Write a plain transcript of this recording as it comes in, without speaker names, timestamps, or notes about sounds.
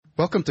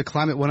Welcome to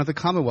Climate One of the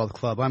Commonwealth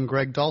Club. I'm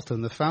Greg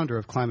Dalton, the founder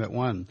of Climate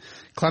One.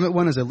 Climate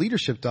One is a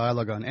leadership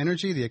dialogue on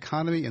energy, the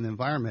economy, and the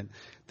environment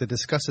that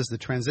discusses the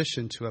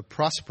transition to a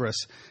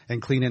prosperous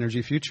and clean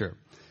energy future.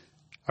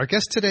 Our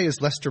guest today is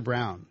Lester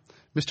Brown.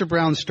 Mr.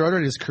 Brown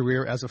started his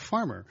career as a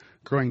farmer,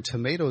 growing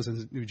tomatoes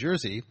in New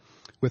Jersey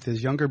with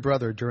his younger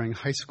brother during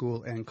high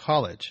school and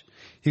college.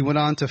 He went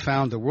on to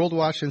found the World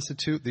Watch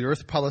Institute, the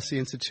Earth Policy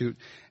Institute,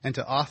 and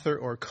to author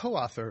or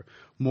co-author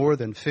more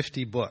than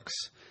 50 books.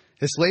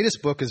 His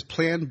latest book is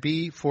Plan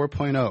B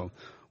 4.0,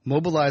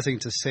 Mobilizing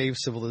to Save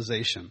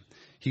Civilization.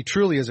 He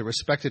truly is a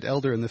respected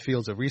elder in the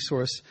fields of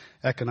resource,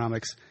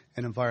 economics,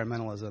 and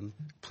environmentalism.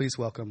 Please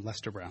welcome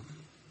Lester Brown.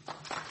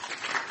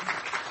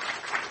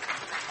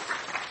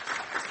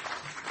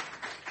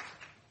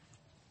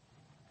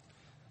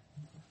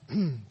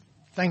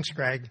 Thanks,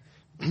 Greg.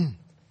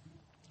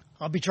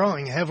 I'll be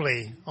drawing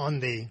heavily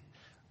on the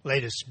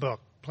latest book,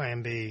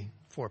 Plan B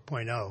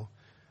 4.0,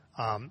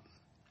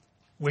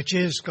 which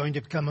is going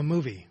to become a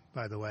movie,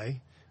 by the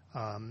way.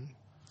 A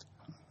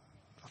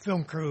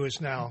film crew is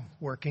now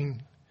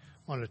working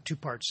on a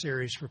two-part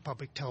series for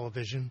public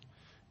television.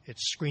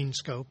 It's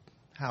Screenscope,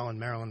 Hal and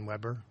Marilyn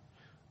Weiner,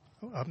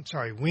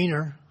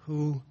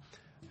 who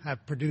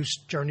have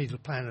produced Journey to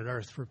Planet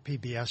Earth for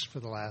PBS for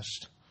the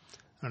last,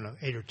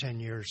 8 or 10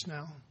 years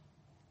now.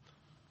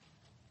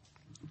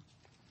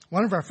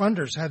 One of our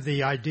funders had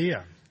the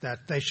idea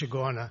that they should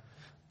go on a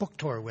book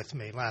tour with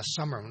me last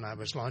summer when I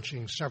was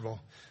launching several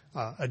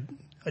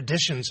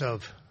editions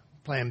of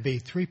Plan B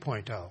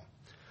 3.0.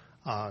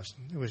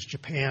 It was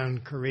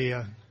Japan,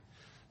 Korea,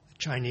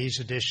 Chinese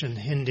edition,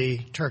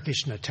 Hindi,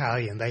 Turkish, and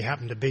Italian. They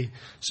happened to be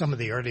some of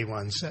the early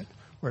ones that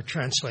were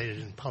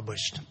translated and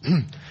published.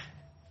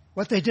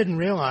 What they didn't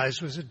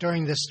realize was that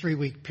during this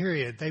 3-week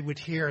period, they would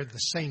hear the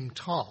same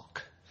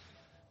talk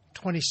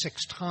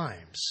 26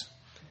 times.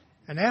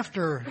 And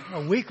after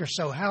a week or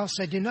so, Hal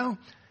said,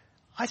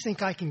 I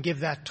think I can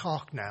give that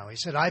talk now. He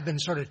said, I've been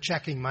sort of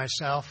checking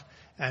myself.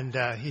 And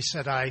he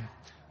said,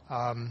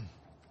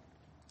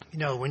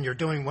 when you're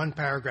doing one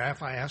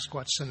paragraph, I ask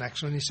what's the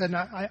next one. He said,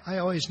 I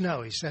always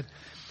know. I said,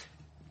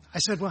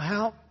 well,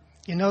 Hal,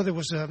 there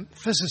was a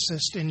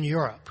physicist in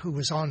Europe who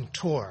was on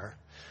tour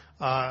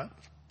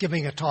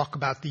giving a talk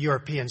about the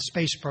European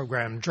space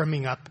program,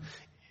 drumming up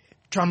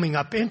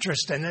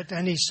interest in it.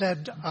 And he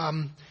said,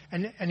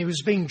 and he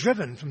was being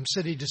driven from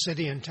city to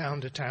city and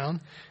town to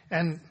town.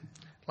 And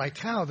like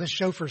Hal, this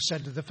chauffeur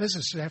said to the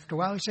physicist after a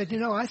while, he said,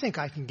 I think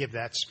I can give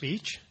that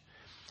speech.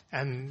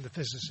 And the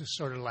physicist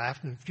sort of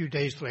laughed, and a few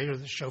days later,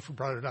 the chauffeur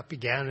brought it up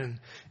again.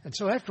 And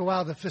so after a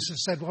while, the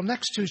physicist said, well,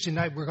 next Tuesday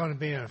night, we're going to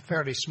be in a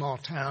fairly small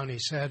town, he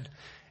said,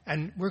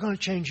 and we're going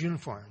to change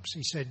uniforms.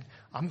 He said,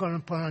 I'm going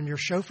to put on your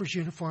chauffeur's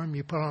uniform,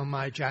 you put on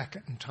my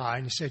jacket and tie.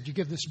 And he said, you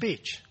give the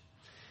speech.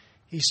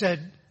 He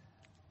said,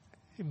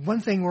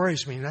 one thing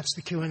worries me, and that's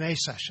the Q&A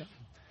session.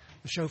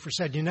 The chauffeur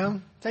said,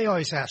 they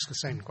always ask the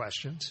same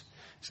questions.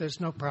 He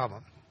says, no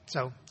problem.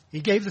 So he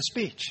gave the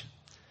speech,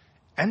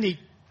 and he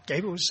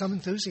gave it with some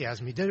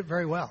enthusiasm. He did it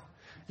very well.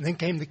 And then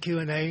came the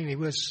Q&A, and he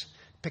was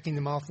picking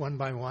them off one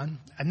by one.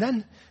 And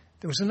then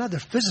there was another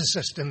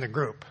physicist in the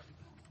group,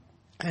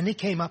 and he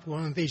came up with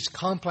one of these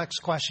complex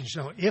questions.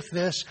 If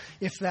this,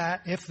 if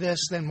that, if this,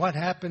 then what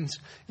happens?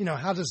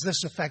 How does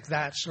this affect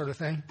that sort of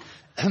thing?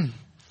 And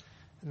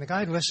the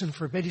guy listened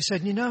for a bit. He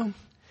said,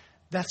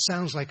 that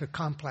sounds like a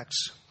complex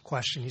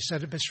question. He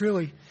said, but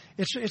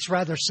it's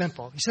rather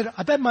simple. He said,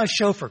 I bet my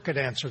chauffeur could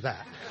answer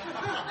that.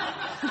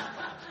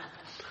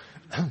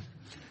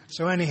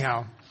 So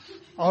anyhow,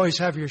 always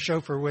have your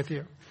chauffeur with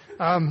you.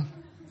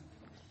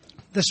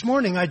 This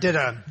morning I did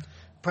a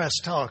press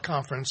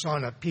teleconference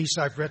on a piece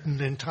I've written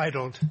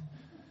entitled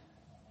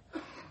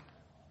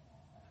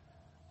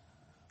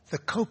The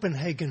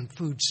Copenhagen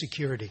Food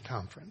Security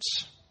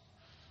Conference.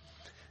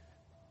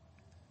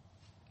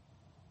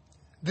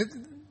 The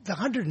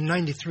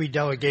 193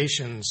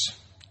 delegations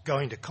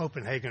going to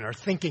Copenhagen are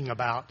thinking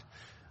about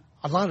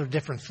a lot of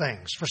different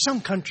things. For some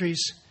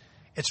countries,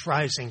 it's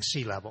rising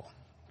sea level.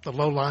 The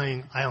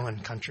low-lying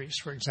island countries,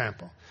 for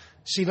example.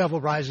 Sea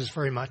level rises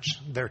very much,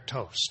 they're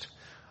toast.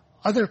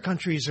 Other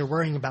countries are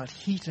worrying about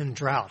heat and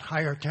drought,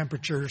 higher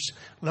temperatures,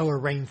 lower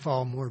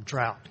rainfall, more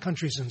drought.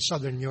 Countries in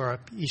southern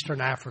Europe,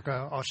 Eastern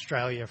Africa,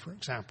 Australia, for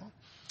example.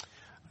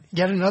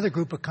 Yet another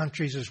group of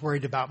countries is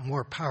worried about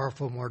more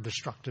powerful, more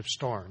destructive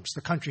storms. The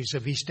countries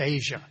of East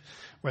Asia,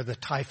 where the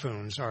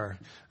typhoons are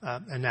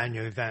an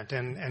annual event,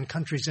 and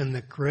countries in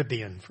the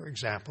Caribbean, for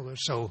example, are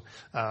so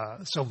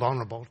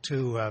vulnerable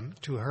to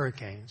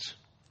hurricanes.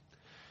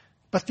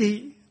 But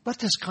what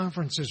this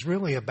conference is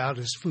really about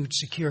is food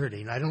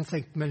security, and I don't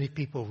think many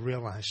people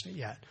realized it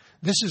yet.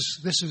 This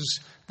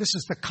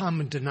is the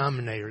common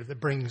denominator that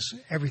brings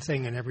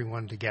everything and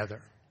everyone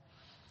together.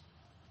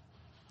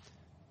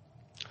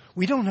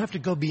 We don't have to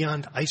go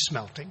beyond ice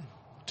melting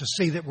to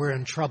see that we're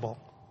in trouble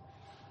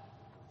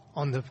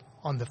on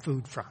the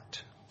food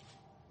front.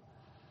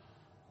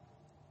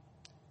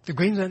 The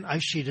Greenland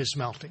ice sheet is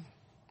melting.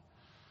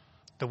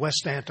 The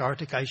West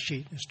Antarctic ice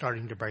sheet is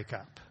starting to break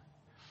up.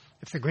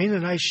 If the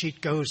Greenland ice sheet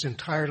goes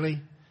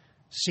entirely,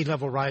 sea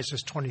level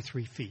rises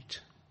 23 feet.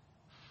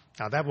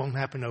 Now, that won't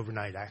happen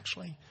overnight,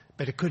 actually,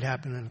 but it could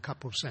happen in a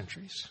couple of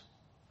centuries.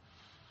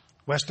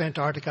 West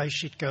Antarctic ice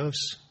sheet goes,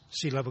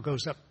 sea level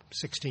goes up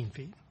 16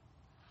 feet.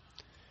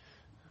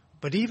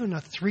 But even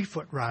a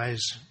 3-foot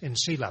rise in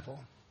sea level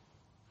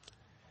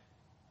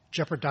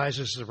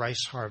jeopardizes the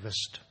rice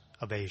harvest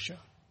of Asia.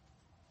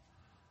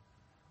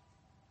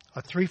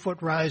 A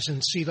 3-foot rise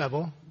in sea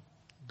level,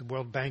 the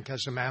World Bank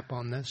has a map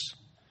on this,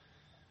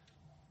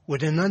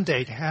 would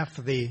inundate half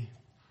of the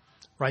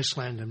rice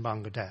land in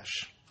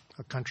Bangladesh,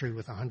 a country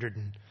with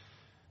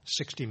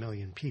 160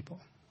 million people.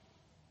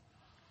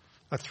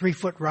 A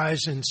 3-foot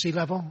rise in sea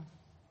level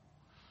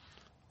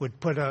would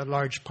put a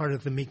large part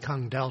of the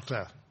Mekong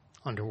Delta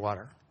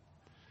underwater.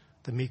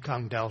 The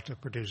Mekong Delta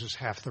produces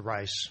half the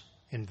rice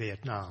in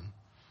Vietnam,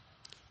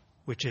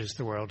 which is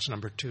the world's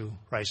number 2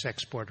 rice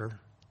exporter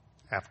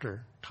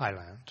after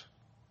Thailand.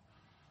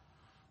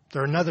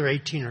 There are another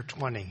 18 or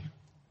 20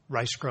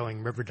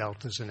 rice-growing river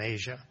deltas in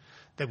Asia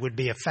that would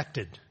be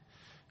affected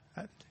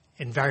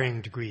in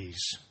varying degrees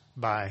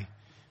by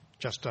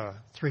just a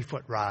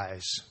 3-foot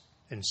rise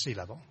in sea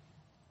level.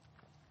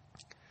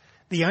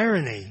 The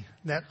irony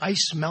that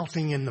ice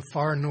melting in the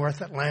far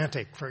North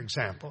Atlantic, for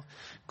example,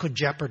 could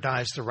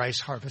jeopardize the rice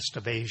harvest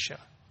of Asia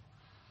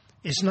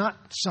is not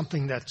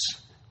something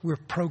we're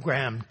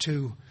programmed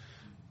to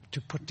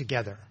put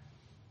together.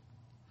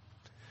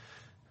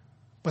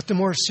 But the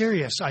more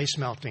serious ice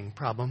melting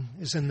problem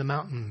is in the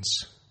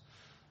mountains,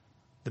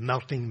 the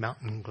melting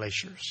mountain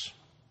glaciers.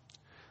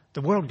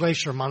 The World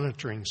Glacier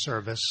Monitoring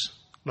Service,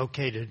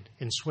 located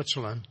in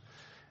Switzerland,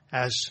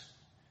 has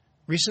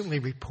recently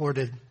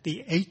reported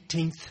the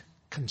 18th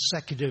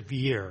consecutive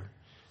year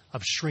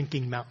of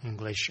shrinking mountain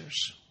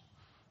glaciers.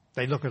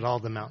 They look at all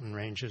the mountain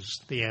ranges,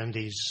 the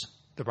Andes,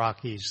 the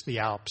Rockies, the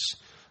Alps,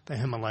 the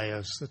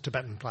Himalayas, the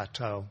Tibetan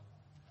Plateau.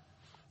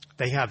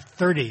 They have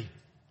 30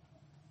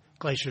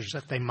 glaciers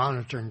that they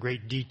monitor in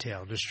great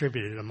detail,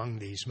 distributed among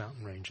these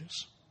mountain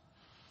ranges.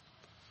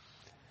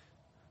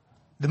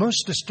 The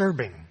most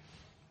disturbing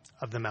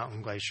of the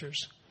mountain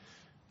glaciers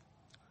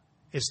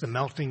is the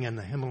melting in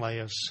the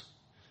Himalayas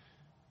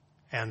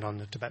and on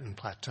the Tibetan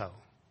Plateau.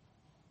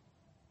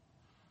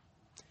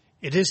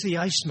 It is the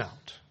ice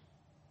melt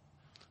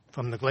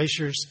from the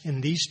glaciers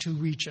in these two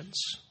regions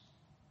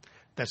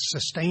that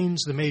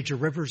sustains the major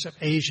rivers of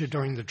Asia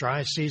during the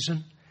dry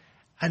season,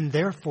 and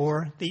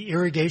therefore the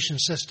irrigation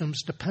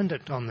systems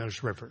dependent on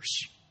those rivers.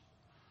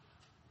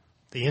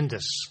 The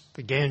Indus,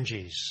 the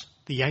Ganges,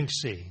 the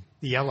Yangtze,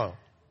 the Yellow.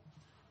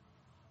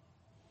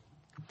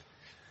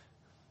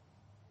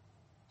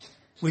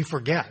 We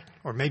forget,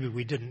 or maybe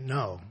we didn't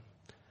know,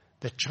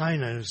 that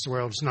China is the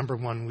world's number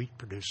 1 wheat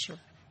producer.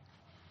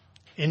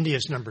 India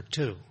is number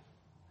 2.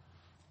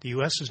 The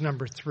U.S. is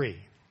number 3.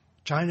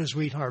 China's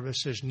wheat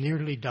harvest is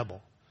nearly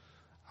double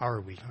our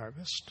wheat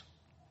harvest.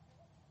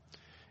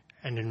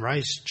 And in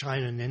rice,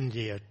 China and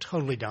India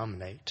totally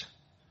dominate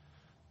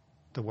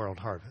the world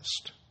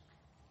harvest.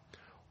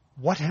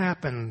 What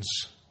happens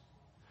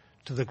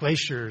to the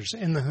glaciers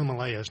in the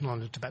Himalayas and on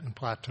the Tibetan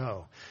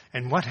Plateau?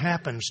 And what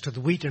happens to the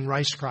wheat and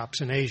rice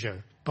crops in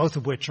Asia, both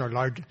of which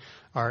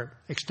are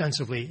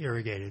extensively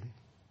irrigated?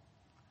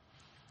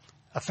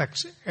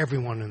 Affects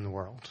everyone in the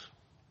world.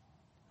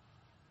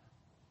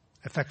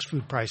 Affects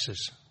food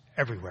prices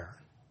everywhere,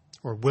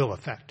 or will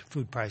affect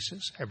food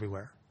prices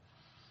everywhere.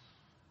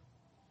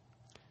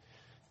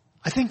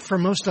 I think for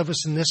most of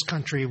us in this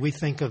country, we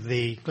think of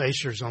the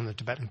glaciers on the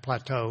Tibetan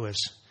Plateau as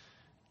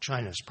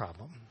China's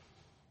problem.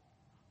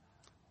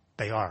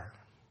 They are.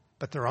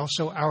 But they're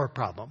also our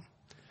problem.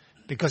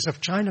 Because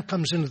if China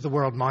comes into the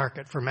world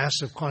market for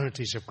massive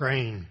quantities of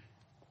grain,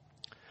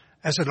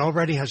 as it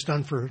already has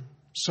done for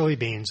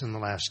soybeans in the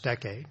last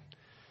decade,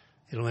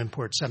 it'll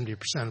import 70%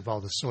 of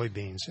all the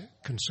soybeans it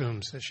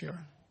consumes this year.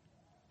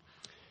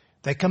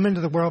 They come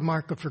into the world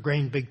market for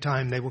grain big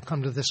time, they will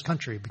come to this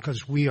country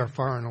because we are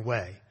far and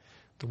away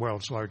the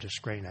world's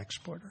largest grain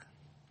exporter.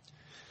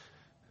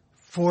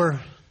 For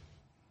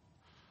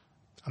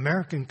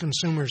American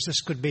consumers,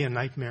 this could be a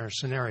nightmare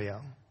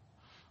scenario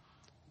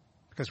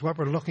because what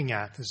we're looking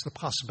at is the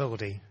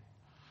possibility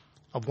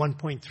of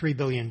 1.3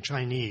 billion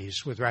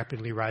Chinese with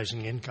rapidly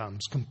rising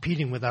incomes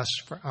competing with us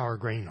for our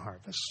grain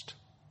harvest,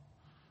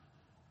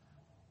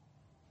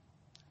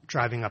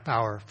 driving up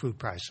our food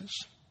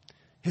prices.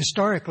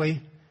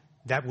 Historically,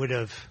 that would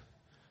have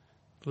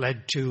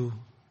led to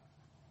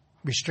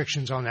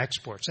restrictions on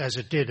exports, as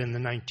it did in the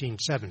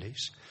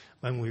 1970s,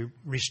 when we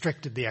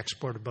restricted the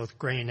export of both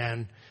grain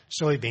and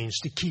soybeans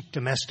to keep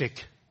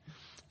domestic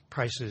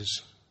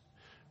prices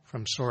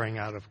from soaring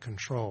out of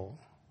control.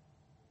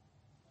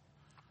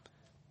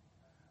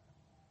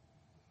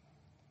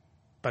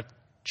 But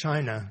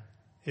China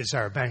is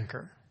our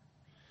banker.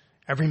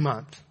 Every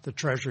month, the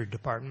Treasury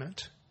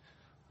Department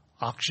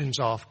auctions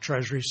off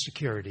Treasury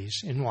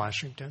securities in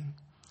Washington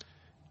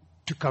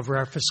to cover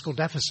our fiscal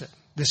deficit.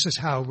 This is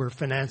how we're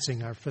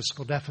financing our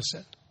fiscal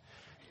deficit.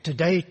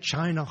 Today,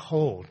 China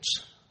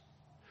holds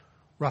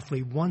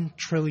roughly $1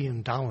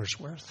 trillion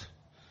worth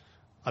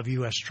of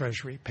U.S.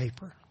 Treasury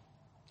paper.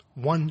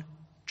 1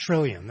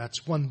 trillion.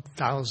 That's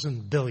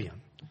 1,000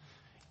 billion.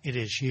 It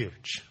is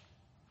huge.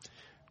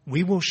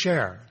 We will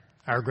share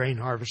our grain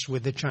harvest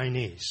with the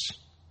Chinese.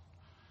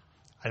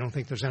 I don't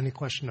think there's any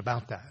question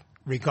about that,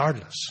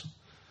 regardless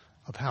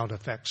of how it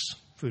affects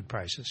food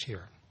prices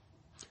here.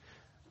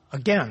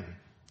 Again,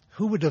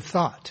 who would have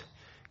thought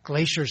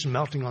glaciers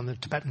melting on the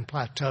Tibetan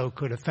Plateau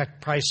could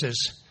affect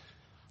prices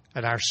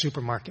at our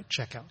supermarket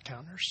checkout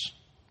counters?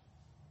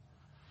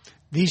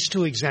 These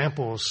two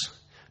examples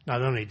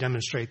not only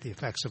demonstrate the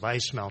effects of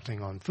ice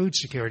melting on food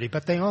security,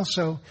 but they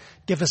also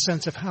give a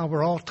sense of how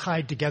we're all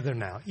tied together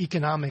now,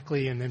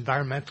 economically and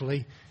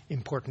environmentally,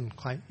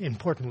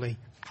 importantly,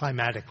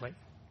 climatically.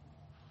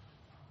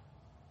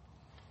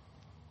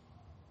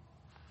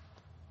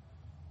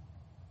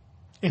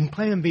 In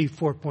Plan B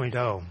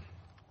 4.0,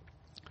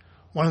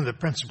 one of the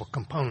principal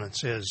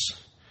components is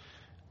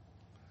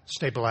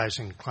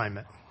stabilizing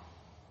climate.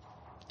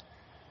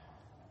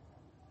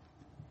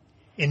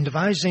 In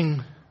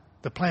devising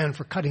the plan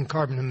for cutting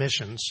carbon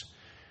emissions,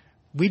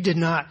 we did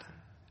not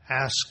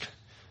ask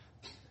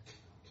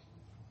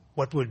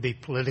what would be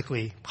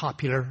politically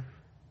popular,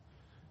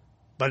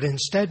 but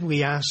instead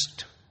we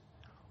asked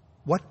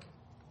what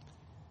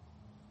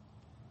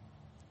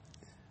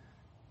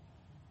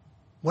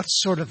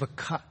sort of a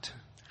cut,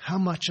 how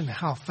much and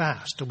how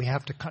fast do we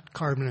have to cut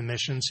carbon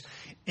emissions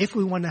if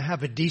we want to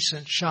have a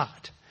decent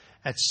shot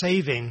at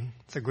saving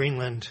the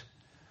Greenland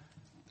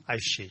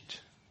ice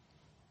sheet?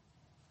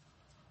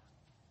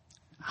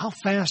 How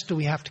fast do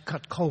we have to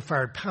cut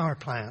coal-fired power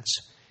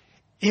plants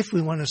if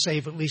we want to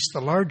save at least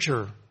the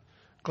larger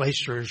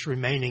glaciers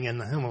remaining in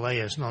the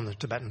Himalayas and on the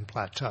Tibetan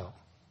Plateau?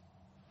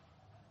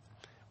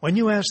 When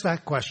you ask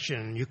that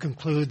question, you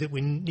conclude that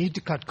we need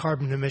to cut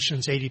carbon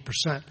emissions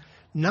 80%,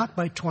 not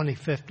by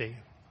 2050.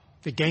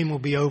 The game will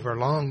be over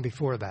long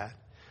before that,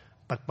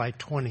 but by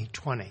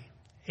 2020.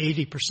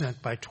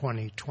 80% by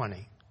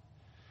 2020.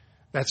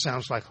 That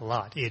sounds like a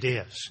lot. It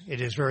is.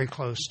 It is very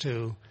close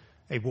to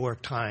a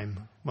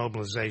wartime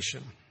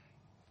mobilization.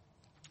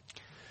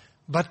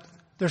 But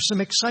there's some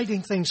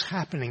exciting things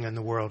happening in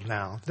the world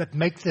now that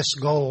make this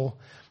goal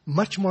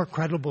much more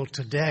credible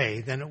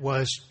today than it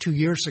was 2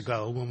 years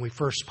ago when we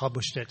first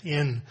published it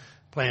in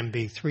Plan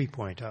B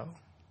 3.0.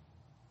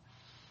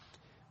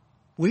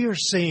 We are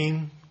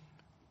seeing,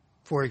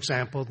 for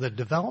example, the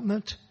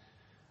development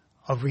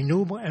of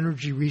renewable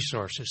energy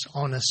resources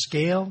on a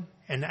scale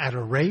and at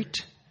a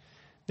rate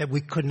that we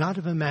could not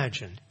have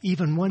imagined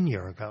even 1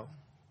 year ago.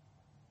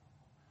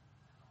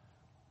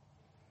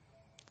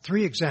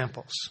 3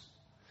 examples.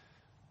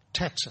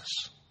 Texas.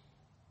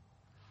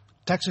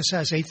 Texas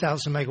has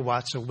 8,000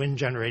 megawatts of wind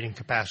generating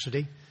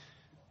capacity.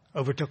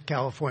 Overtook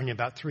California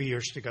about 3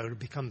 years ago to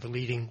become the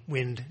leading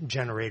wind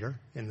generator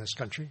in this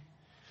country.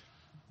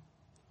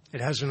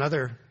 It has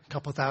another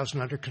couple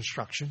thousand under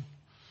construction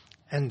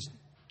and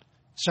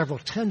several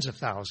tens of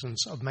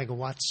thousands of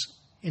megawatts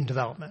in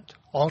development.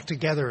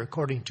 Altogether,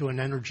 according to an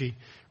energy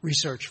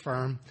research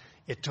firm,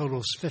 it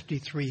totals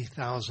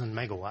 53,000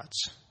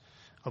 megawatts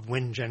of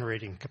wind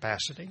generating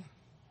capacity.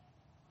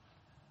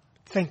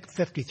 Think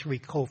 53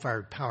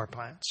 coal-fired power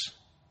plants.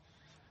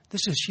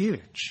 This is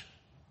huge.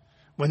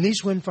 When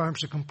these wind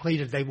farms are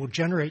completed, they will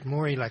generate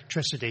more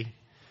electricity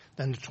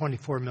than the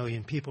 24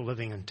 million people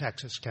living in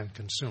Texas can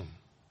consume.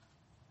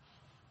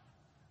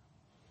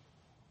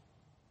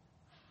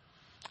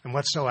 And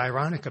what's so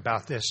ironic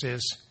about this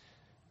is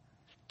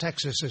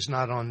Texas is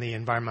not on the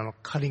environmental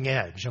cutting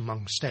edge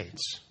among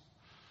states.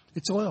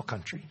 It's oil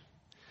country.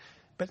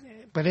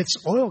 But it's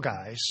oil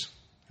guys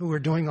who are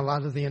doing a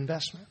lot of the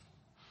investment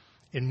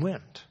in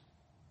wind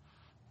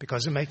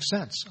because it makes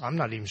sense. I'm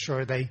not even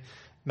sure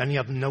many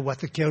of them know what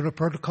the Kyoto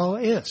Protocol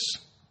is.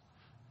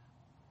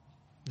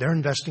 They're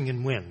investing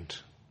in wind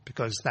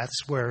because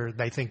that's where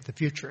they think the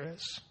future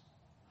is.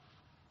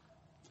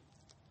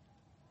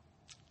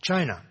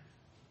 China.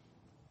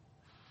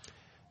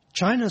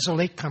 China's a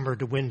latecomer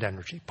to wind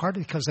energy,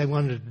 partly because they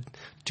wanted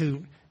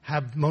to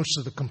have most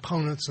of the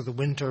components of the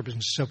wind turbines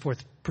and so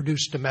forth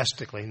produced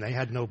domestically, and they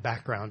had no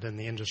background in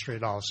the industry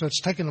at all. So it's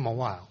taken them a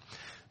while.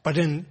 But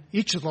in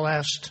each of the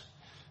last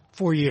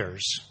 4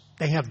 years,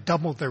 they have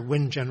doubled their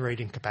wind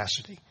generating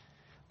capacity.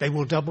 They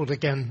will double it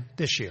again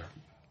this year,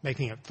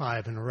 making it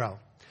 5 in a row.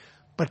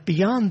 But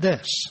beyond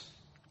this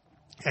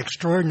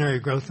extraordinary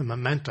growth and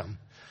momentum,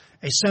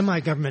 a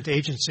semi-government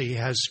agency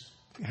has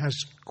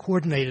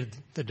coordinated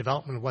the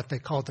development of what they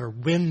call their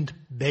wind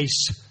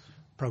base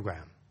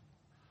program.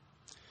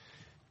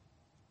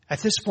 At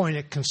this point,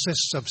 it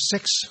consists of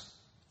 6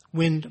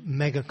 wind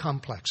mega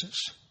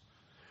complexes,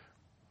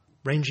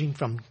 ranging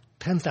from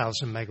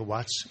 10,000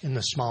 megawatts in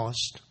the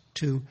smallest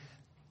to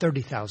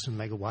 30,000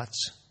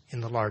 megawatts in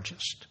the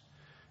largest.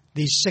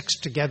 These 6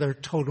 together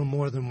total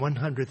more than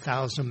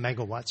 100,000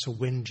 megawatts of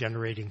wind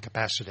generating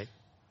capacity.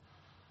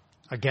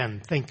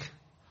 Again, think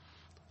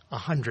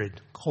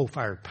 100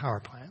 coal-fired power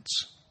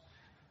plants.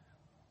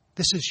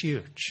 This is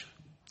huge.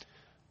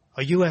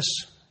 A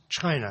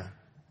U.S.-China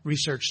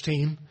research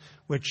team,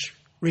 which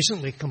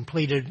recently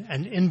completed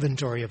an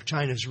inventory of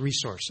China's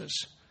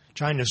resources,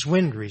 China's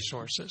wind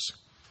resources,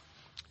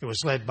 It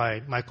was led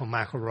by Michael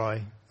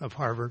McElroy of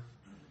Harvard.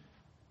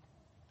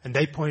 And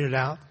they pointed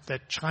out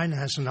that China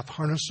has enough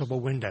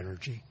harnessable wind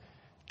energy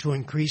to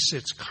increase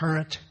its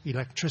current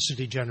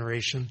electricity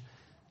generation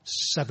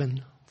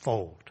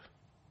 7-fold.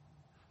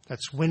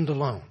 That's wind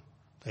alone.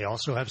 They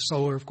also have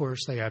solar, of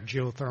course. They have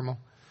geothermal.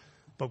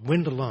 But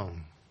wind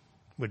alone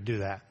would do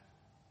that.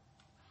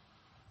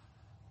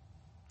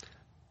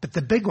 But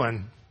the big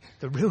one,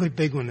 the really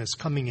big one, is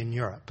coming in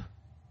Europe.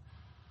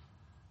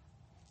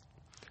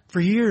 For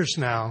years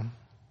now,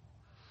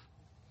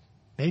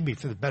 maybe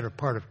for the better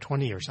part of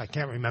 20 years, I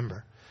can't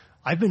remember,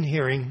 I've been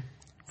hearing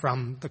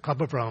from the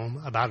Club of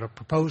Rome about a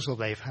proposal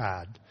they've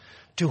had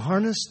to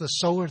harness the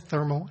solar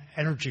thermal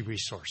energy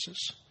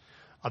resources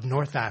of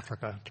North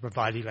Africa to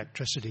provide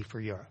electricity for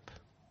Europe.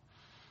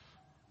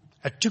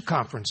 At 2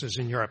 conferences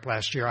in Europe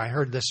last year, I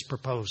heard this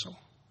proposal,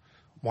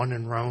 one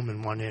in Rome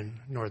and one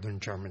in northern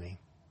Germany.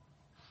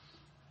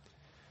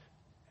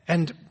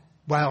 And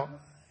while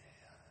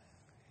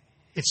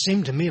it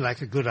seemed to me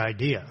like a good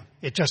idea,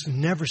 it just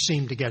never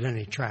seemed to get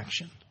any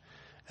traction.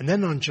 And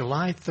then on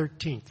July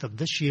 13th of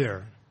this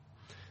year,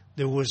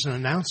 there was an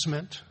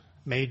announcement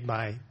made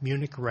by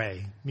Munich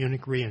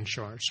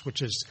Reinsurance,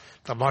 which is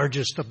the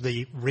largest of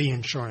the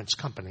reinsurance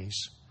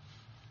companies.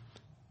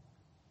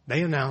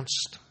 They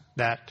announced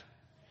that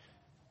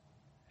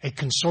a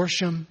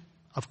consortium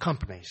of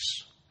companies,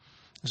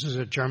 this is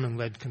a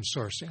German-led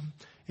consortium,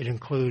 it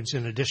includes,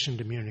 in addition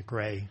to Munich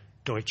Re,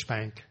 Deutsche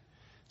Bank,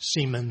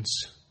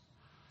 Siemens,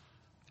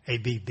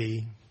 ABB,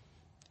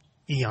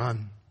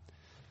 E.ON,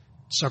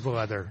 several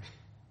other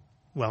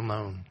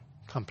well-known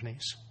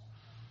companies,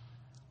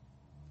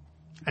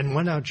 and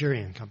one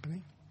Algerian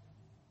company.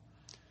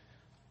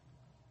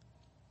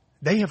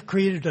 They have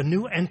created a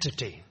new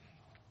entity,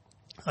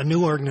 a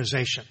new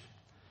organization,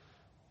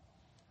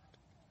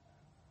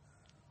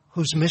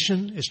 whose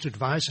mission is to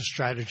devise a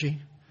strategy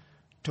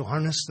to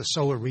harness the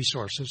solar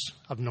resources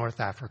of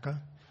North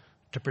Africa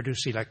to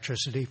produce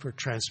electricity for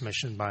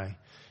transmission by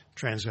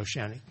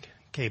transoceanic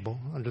cable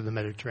under the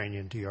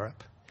Mediterranean to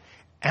Europe,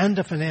 and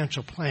a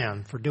financial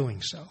plan for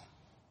doing so.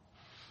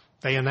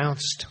 They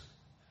announced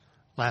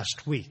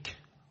last week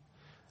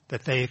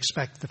that they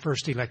expect the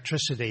first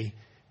electricity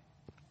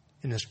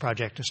in this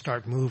project to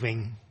start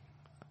moving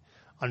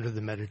under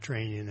the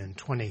Mediterranean in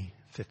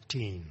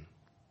 2015.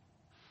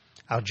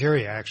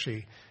 Algeria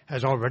actually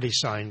has already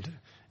signed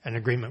an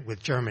agreement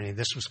with Germany.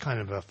 This was kind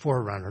of a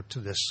forerunner to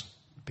this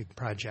big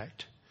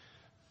project.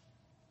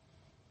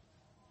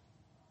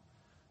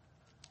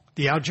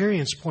 The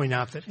Algerians point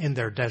out that in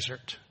their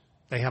desert,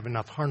 they have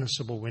enough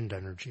harnessable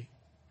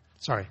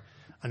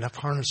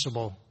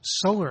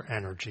solar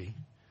energy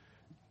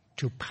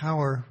to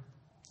power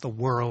the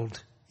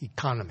world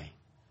economy.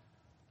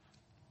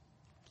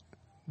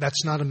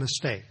 That's not a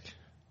mistake.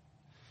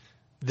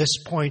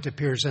 This point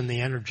appears in the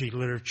energy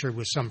literature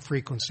with some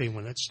frequency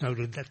when it's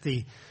noted that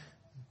the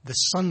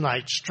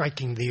sunlight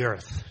striking the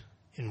earth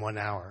in 1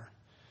 hour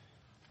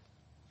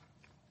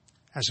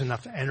has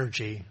enough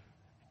energy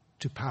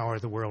to power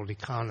the world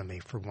economy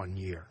for 1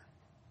 year.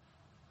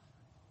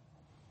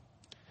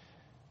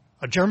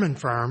 A German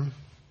firm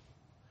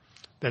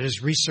that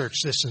has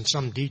researched this in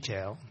some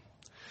detail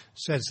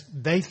says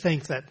they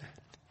think that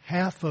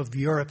half of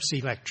Europe's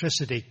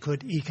electricity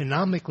could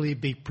economically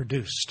be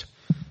produced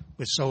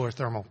with solar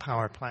thermal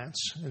power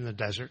plants in the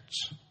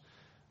deserts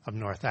of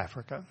North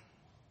Africa.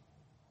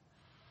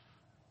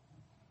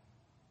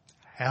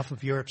 Half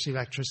of Europe's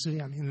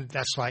electricity, I mean,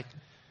 that's like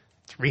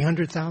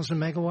 300,000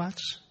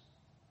 megawatts.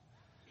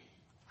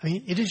 I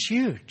mean, it is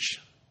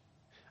huge.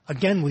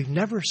 Again, we've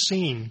never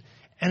seen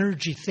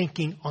energy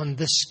thinking on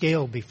this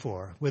scale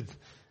before with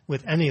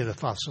any of the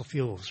fossil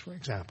fuels, for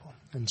example.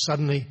 And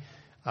suddenly,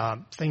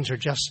 things are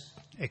just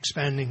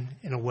expanding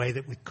in a way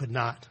that we could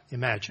not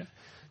imagine.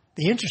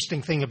 The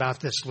interesting thing about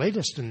this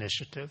latest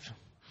initiative,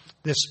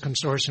 this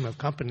consortium of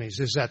companies,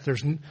 is that there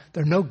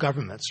are no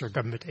governments or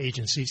government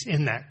agencies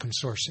in that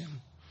consortium.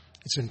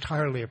 It's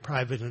entirely a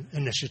private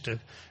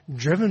initiative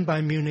driven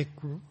by Munich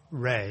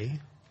Re,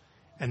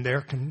 and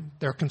they're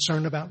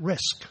concerned about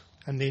risk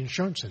and the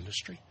insurance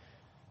industry.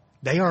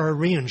 They are a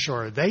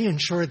reinsurer. They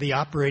insure the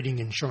operating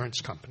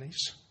insurance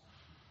companies.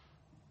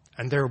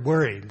 And they're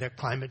worried that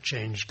climate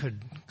change could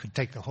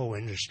take the whole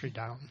industry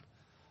down.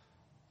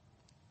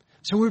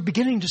 So we're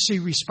beginning to see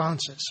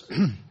responses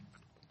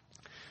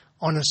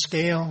on a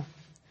scale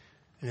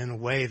and in a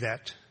way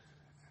that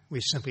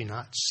we've simply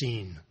not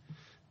seen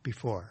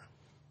before.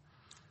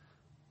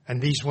 And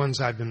these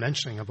ones I've been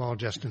mentioning have all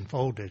just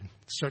unfolded,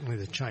 certainly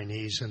the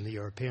Chinese and the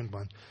European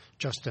one,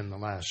 just in the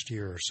last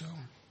year or so.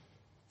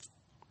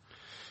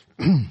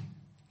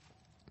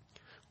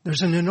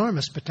 There's an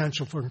enormous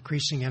potential for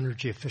increasing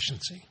energy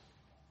efficiency.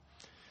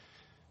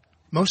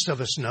 Most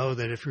of us know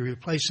that if you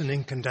replace an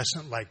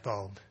incandescent light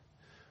bulb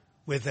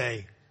with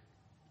a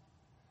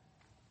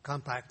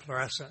compact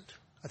fluorescent,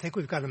 I think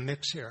we've got a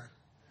mix here.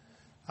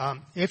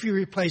 If you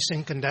replace an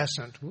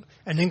incandescent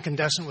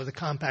with a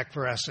compact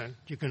fluorescent,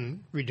 you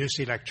can reduce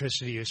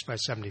electricity use by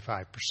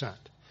 75%.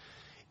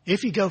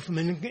 If you go from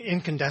an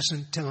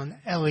incandescent to an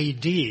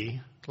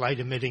LED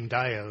light-emitting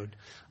diode,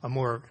 a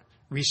more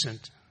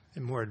recent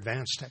and more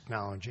advanced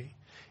technology.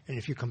 And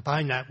if you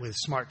combine that with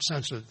smart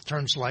sensor that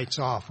turns lights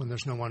off when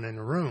there's no one in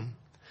the room,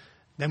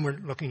 then we're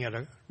looking at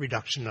a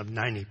reduction of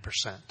 90%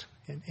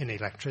 in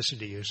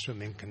electricity use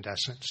from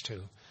incandescents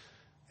to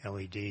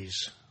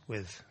LEDs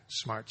with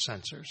smart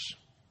sensors.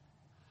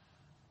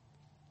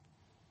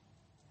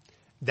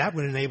 That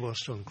would enable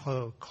us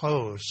to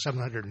close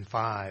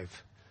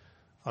 705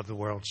 of the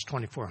world's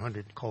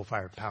 2,400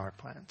 coal-fired power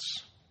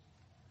plants.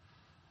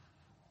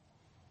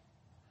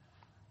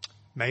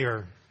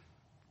 Mayor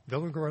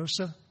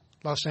Villagrosa,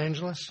 Los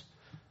Angeles,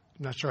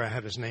 I'm not sure I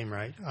have his name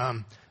right,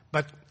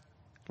 but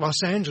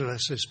Los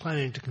Angeles is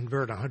planning to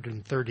convert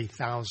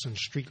 130,000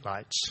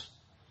 streetlights,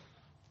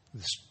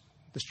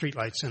 the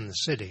streetlights in the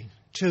city,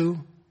 to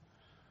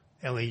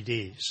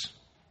LEDs.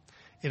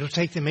 It'll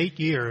take them 8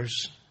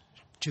 years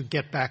to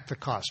get back the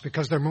cost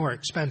because they're more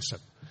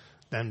expensive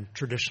than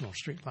traditional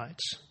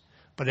streetlights.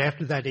 But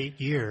after that 8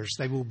 years,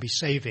 they will be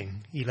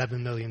saving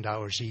 $11 million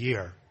a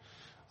year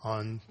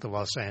on the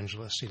Los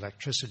Angeles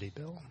electricity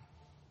bill.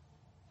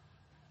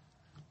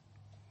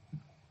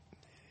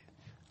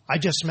 I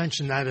just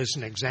mentioned that as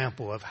an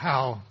example of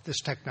how this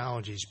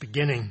technology is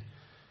beginning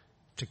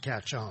to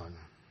catch on.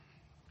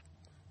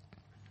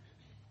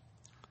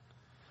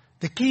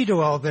 The key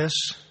to all this,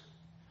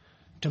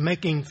 to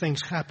making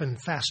things happen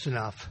fast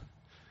enough,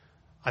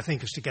 I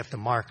think, is to get the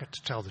market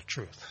to tell the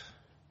truth.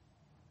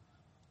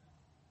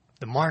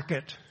 The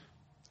market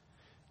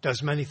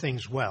does many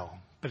things well,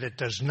 but it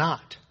does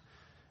not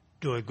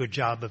do a good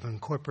job of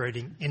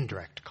incorporating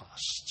indirect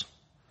costs,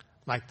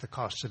 like the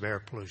costs of air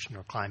pollution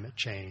or climate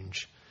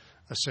change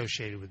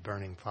associated with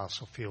burning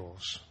fossil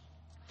fuels.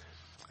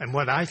 And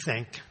what I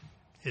think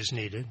is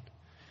needed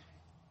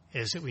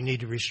is that we need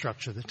to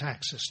restructure the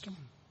tax system.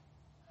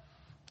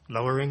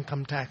 Lower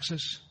income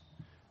taxes,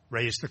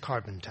 raise the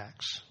carbon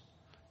tax.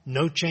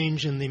 No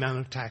change in the amount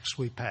of tax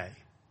we pay.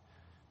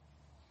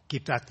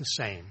 Keep that the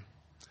same.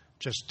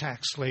 Just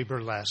tax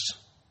labor less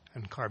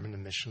and carbon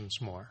emissions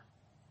more.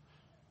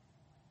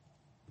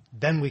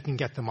 Then we can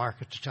get the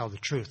market to tell the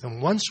truth.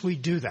 And once we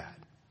do that,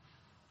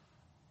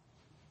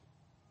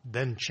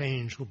 then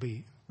change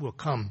will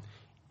come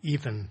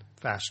even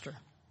faster.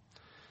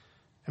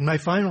 And my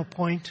final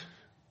point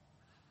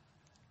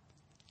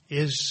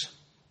is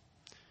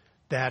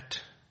that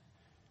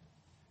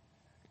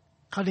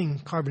cutting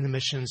carbon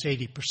emissions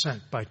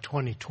 80% by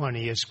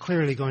 2020 is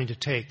clearly going to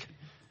take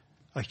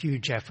a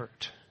huge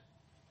effort,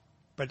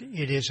 but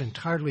it is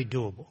entirely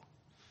doable.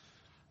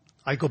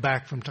 I go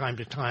back from time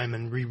to time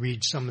and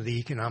reread some of the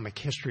economic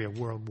history of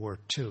World War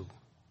II.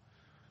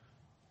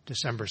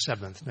 December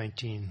 7th,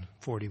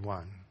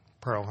 1941,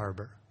 Pearl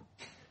Harbor.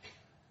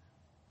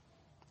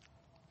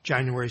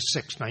 January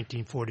 6th,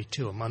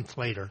 1942, a month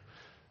later,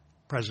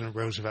 President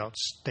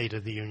Roosevelt's State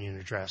of the Union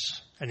address.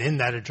 And in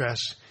that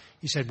address,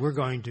 he said, we're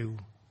going to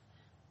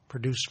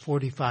produce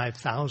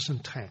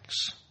 45,000 tanks,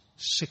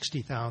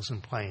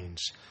 60,000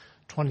 planes,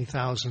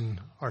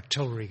 20,000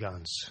 artillery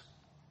guns,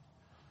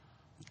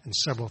 and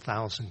several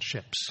thousand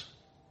ships.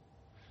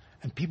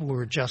 And people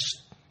were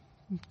just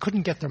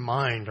couldn't get their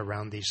mind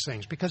around these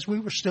things because we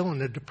were still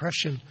in a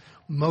depression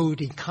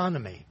mode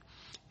economy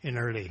in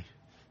early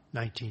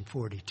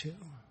 1942.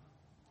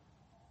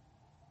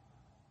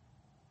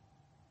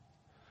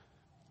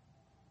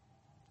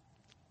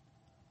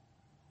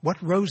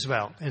 What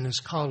Roosevelt and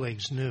his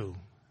colleagues knew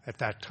at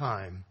that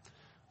time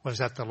was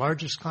that the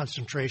largest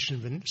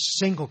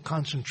single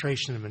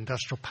concentration of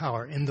industrial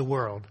power in the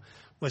world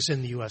was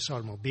in the U.S.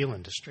 automobile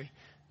industry.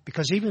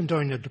 Because even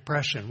during the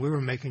Depression, we were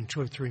making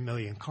 2 or 3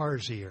 million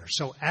cars a year.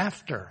 So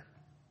after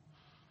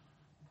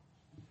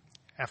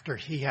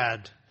he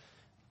had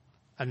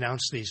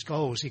announced these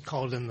goals, he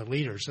called in the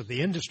leaders of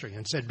the industry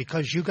and said,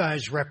 because you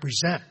guys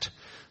represent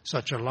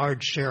such a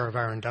large share of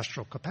our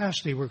industrial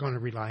capacity, we're going to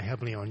rely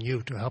heavily on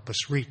you to help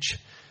us reach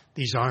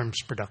these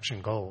arms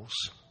production goals.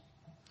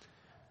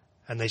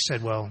 And they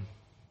said, well,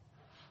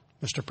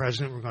 Mr.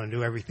 President, we're going to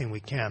do everything we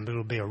can, but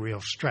it'll be a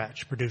real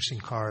stretch producing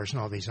cars and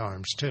all these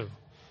arms too.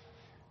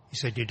 He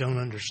said, you don't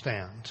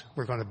understand.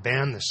 We're going to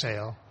ban the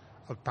sale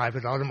of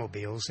private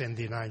automobiles in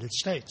the United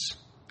States.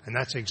 And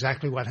that's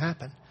exactly what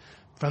happened.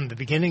 From the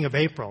beginning of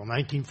April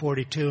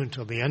 1942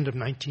 until the end of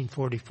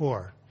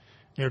 1944,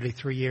 nearly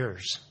 3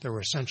 years, there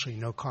were essentially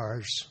no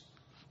cars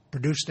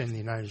produced in the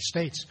United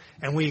States.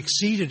 And we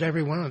exceeded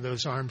every one of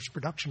those arms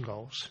production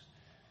goals.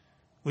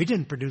 We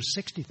didn't produce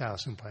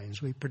 60,000 planes.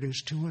 We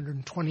produced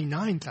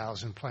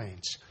 229,000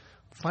 planes.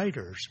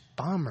 Fighters,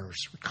 bombers,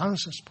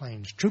 reconnaissance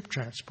planes, troop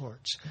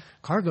transports,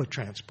 cargo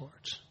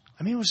transports.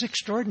 I mean, it was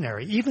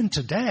extraordinary. Even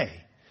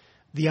today,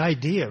 the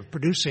idea of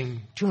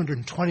producing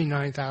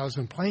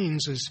 229,000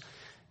 planes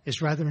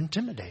is rather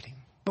intimidating.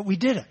 But we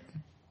did it.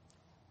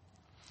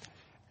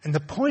 And the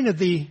point of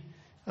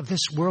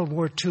this World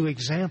War II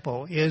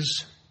example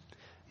is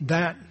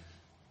that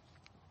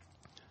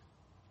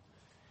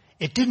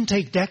it didn't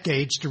take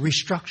decades to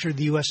restructure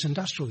the U.S.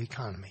 industrial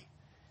economy.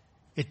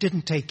 It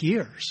didn't take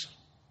years.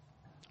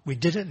 We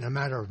did it in a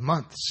matter of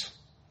months.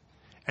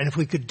 And if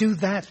we could do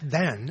that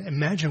then,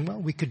 imagine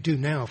what we could do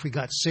now if we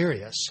got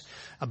serious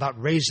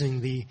about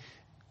raising the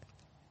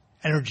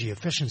energy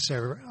efficiency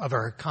of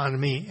our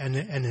economy and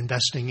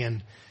investing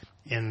in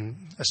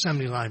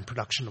assembly line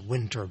production of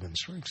wind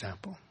turbines, for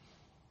example.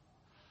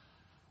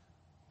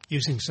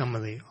 Using some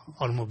of the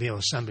automobile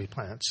assembly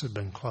plants that have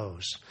been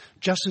closed.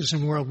 Just as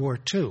in World War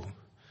II,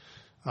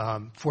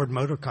 Ford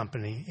Motor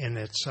Company in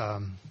its,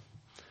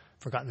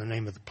 forgotten the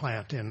name of the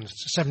plant, in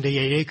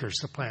 78 acres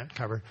the plant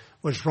covered,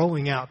 was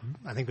rolling out,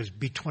 I think it was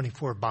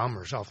B-24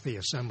 bombers off the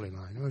assembly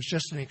line. It was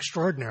just an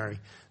extraordinary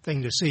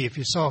thing to see. If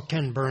you saw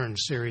Ken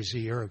Burns' series a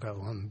year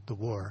ago on the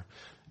war,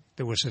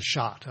 there was a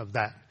shot of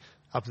that,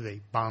 of the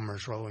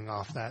bombers rolling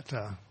off that,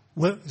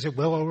 is it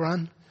Willow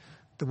Run?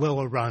 The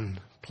Willow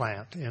Run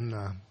plant in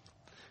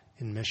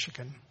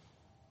Michigan.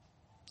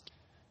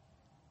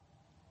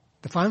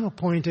 The final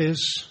point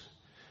is,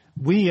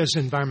 we as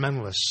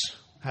environmentalists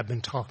have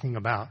been talking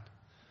about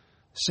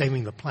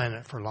saving the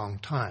planet for a long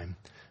time.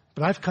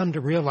 But I've come to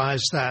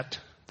realize that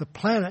the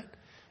planet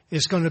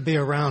is going to be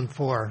around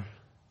for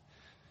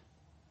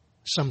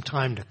some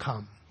time to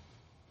come.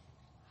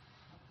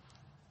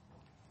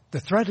 The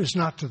threat is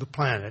not to the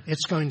planet.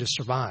 It's going to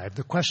survive.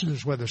 The question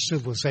is whether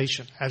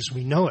civilization, as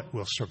we know it,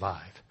 will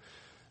survive.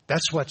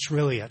 That's what's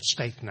really at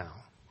stake now.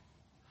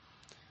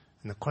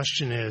 And the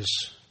question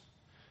is,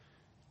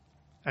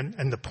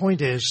 and the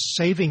point is,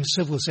 saving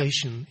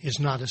civilization is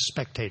not a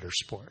spectator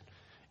sport.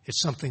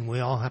 It's something we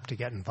all have to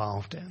get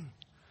involved in.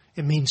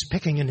 It means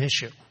picking an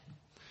issue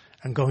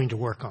and going to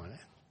work on it,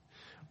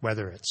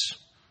 whether it's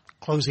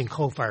closing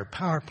coal-fired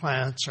power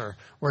plants or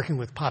working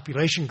with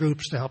population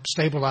groups to help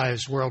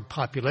stabilize world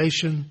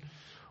population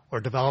or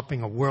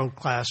developing a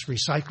world-class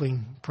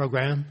recycling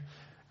program.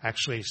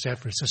 Actually, San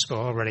Francisco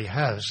already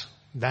has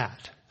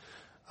that.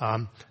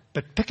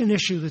 But pick an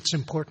issue that's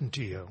important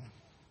to you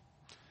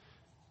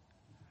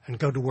and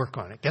go to work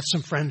on it. Get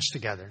some friends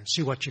together and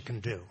see what you can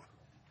do.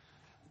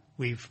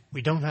 We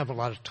don't have a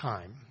lot of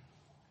time.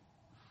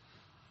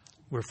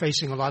 We're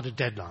facing a lot of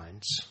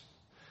deadlines,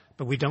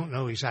 but we don't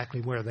know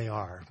exactly where they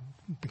are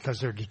because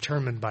they're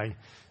determined by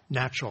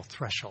natural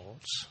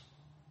thresholds.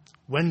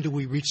 When do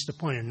we reach the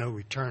point of no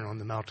return on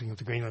the melting of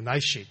the Greenland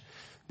ice sheet?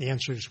 The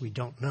answer is we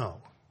don't know.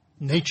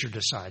 Nature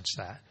decides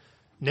that.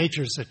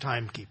 Nature's the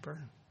timekeeper,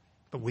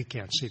 but we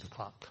can't see the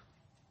clock.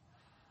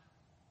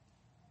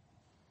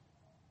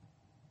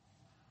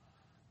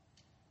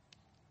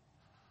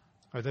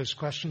 Are those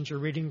questions you're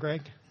reading,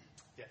 Greg?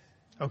 Yes.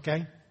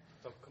 Okay.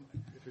 So,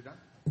 if you're done.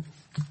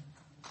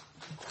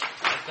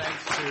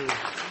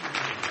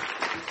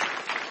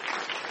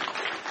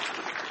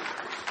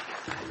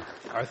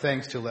 Our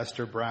thanks to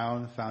Lester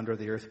Brown, founder of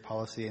the Earth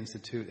Policy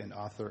Institute and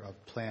author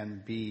of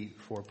Plan B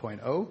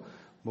 4.0,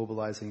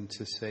 Mobilizing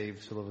to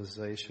Save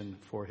Civilization,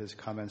 for his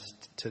comments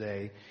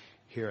today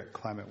here at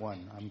Climate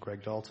One. I'm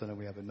Greg Dalton, and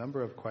we have a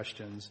number of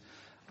questions.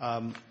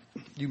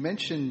 You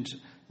mentioned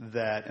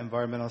that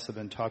environmentalists have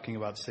been talking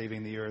about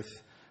saving the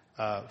Earth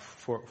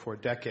for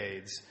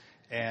decades.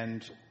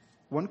 And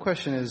one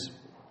question is,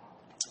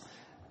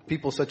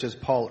 people such as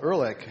Paul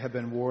Ehrlich have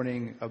been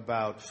warning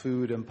about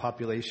food and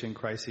population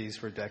crises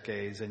for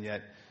decades, and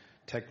yet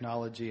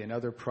technology and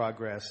other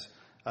progress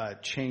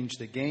changed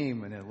the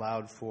game and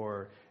allowed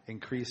for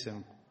increase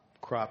in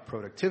crop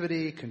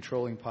productivity,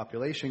 controlling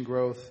population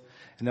growth,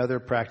 and other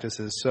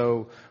practices.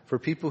 So for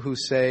people who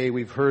say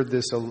we've heard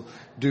this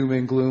doom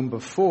and gloom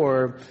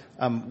before,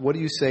 what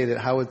do you say that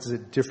how is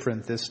it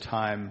different this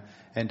time?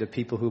 And to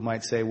people who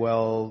might say,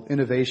 well,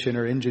 innovation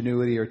or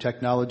ingenuity or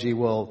technology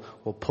will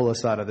pull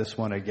us out of this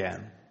one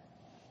again?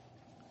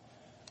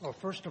 Well,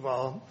 first of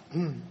all,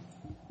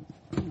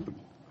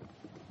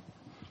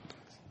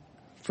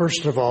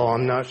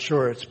 I'm not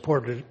sure it's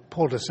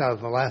pulled us out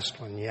of the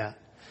last one yet.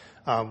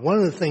 One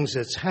of the things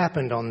that's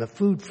happened on the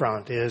food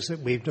front is that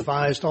we've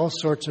devised all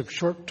sorts of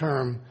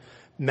short-term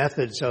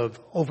methods of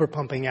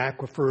overpumping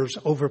aquifers,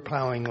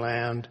 overplowing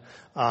land,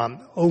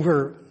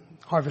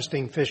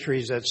 over-harvesting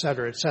fisheries, et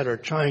cetera,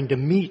 trying to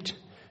meet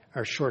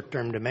our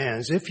short-term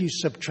demands. If you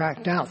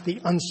subtract out the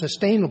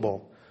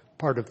unsustainable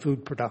part of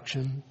food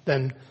production,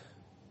 then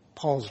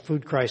Paul's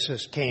food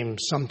crisis came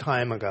some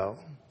time ago.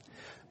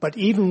 But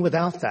even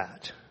without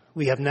that,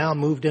 we have now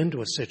moved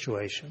into a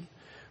situation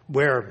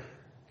where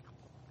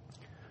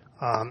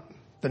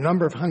the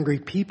number of hungry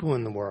people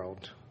in the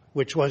world,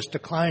 which was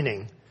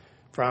declining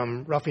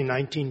from roughly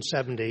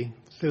 1970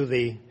 through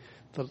the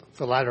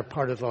latter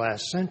part of the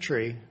last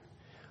century,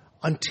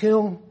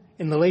 until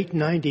in the late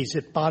 90s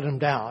it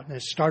bottomed out and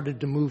it started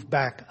to move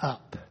back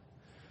up.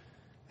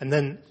 And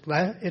then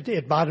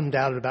it bottomed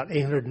out at about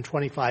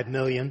 825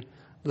 million.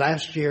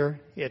 Last year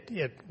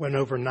it went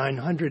over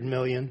 900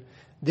 million.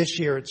 This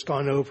year it's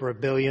gone over 1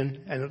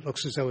 billion, and it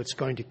looks as though it's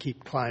going to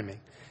keep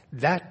climbing.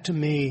 That, to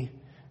me,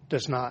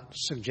 does not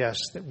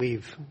suggest that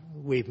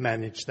we've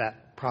managed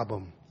that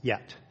problem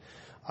yet.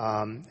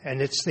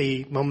 And it's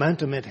the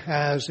momentum it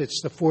has.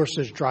 It's the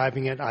forces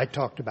driving it. I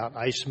talked about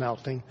ice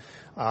melting.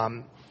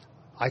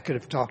 I could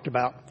have talked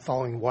about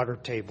falling water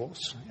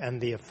tables and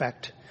the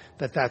effect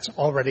that's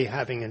already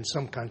having in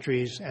some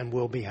countries and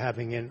will be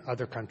having in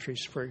other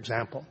countries, for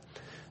example.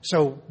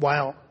 So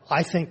while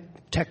I think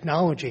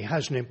technology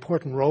has an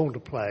important role to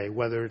play,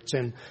 whether it's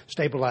in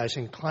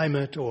stabilizing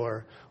climate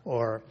or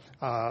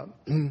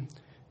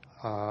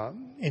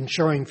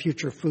ensuring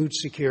future food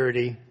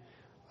security,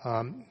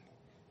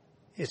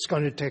 it's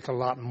going to take a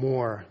lot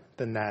more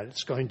than that.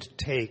 It's going to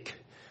take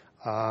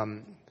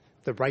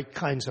the right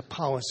kinds of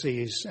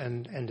policies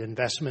and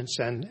investments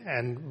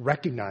and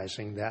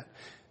recognizing that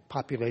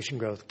population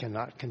growth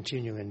cannot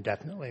continue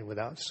indefinitely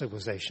without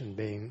civilization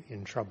being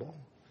in trouble.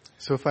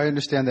 So if I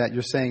understand that,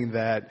 you're saying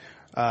that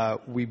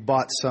we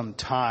bought some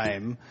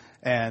time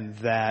and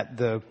that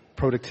the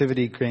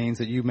productivity gains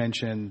that you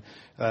mentioned,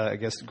 I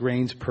guess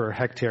grains per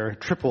hectare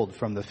tripled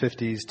from the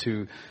 50s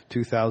to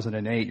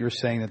 2008. You're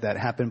saying that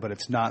happened, but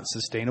it's not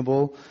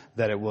sustainable,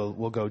 that it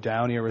will go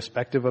down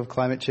irrespective of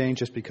climate change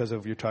just because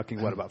of, you're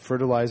talking, what, about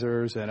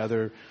fertilizers and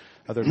other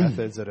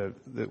methods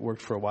that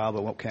worked for a while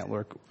but can't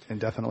work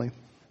indefinitely?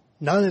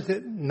 Not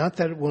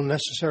that it will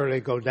necessarily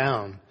go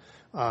down,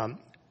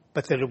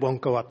 but that it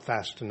won't go up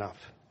fast enough.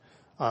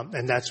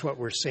 And that's what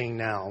we're seeing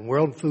now.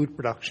 World food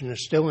production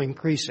is still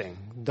increasing,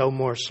 though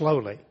more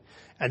slowly,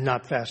 and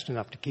not fast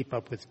enough to keep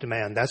up with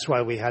demand. That's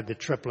why we had the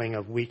tripling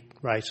of wheat,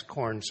 rice,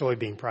 corn,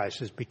 soybean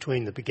prices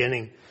between the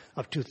beginning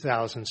of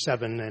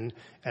 2007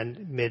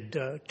 and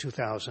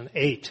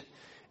mid-2008.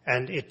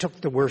 And it took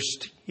the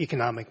worst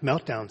economic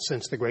meltdown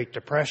since the Great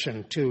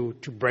Depression to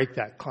break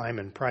that climb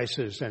in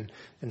prices and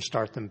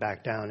start them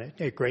back down.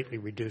 It greatly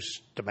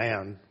reduced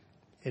demand,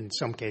 in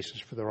some cases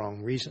for the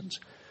wrong reasons.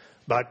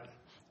 But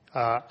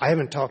I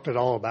haven't talked at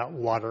all about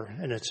water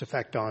and its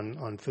effect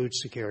on food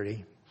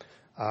security.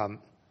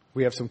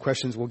 We have some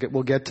questions. We'll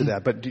get to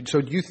that. But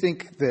so do you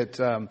think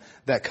that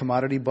that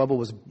commodity bubble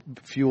was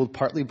fueled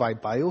partly by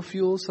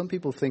biofuels? Some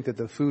people think that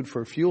the food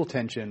for fuel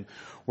tension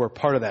were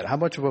part of that. How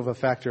much of a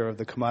factor of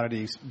the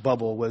commodities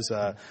bubble was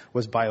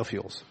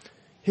biofuels?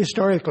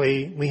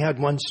 Historically, we had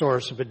one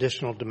source of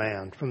additional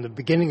demand. From the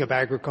beginning of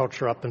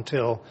agriculture up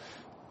until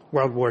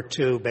World War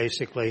II,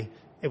 basically,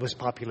 it was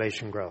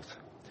population growth.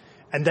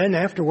 And then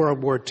after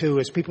World War II,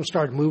 as people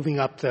started moving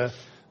up the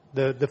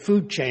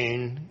food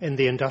chain in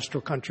the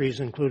industrial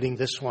countries, including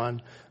this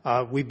one,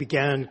 we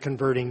began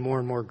converting more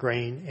and more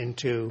grain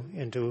into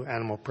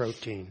animal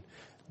protein.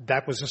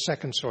 That was a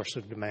second source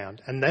of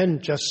demand. And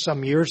then just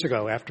some years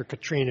ago, after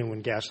Katrina,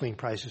 when gasoline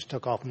prices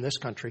took off in this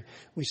country,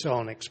 we saw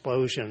an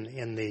explosion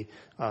in the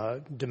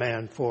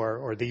demand for,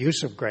 or the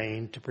use of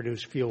grain to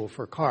produce fuel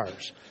for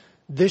cars.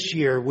 This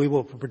year, we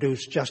will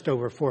produce just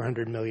over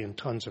 400 million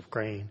tons of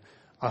grain.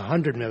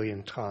 100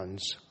 million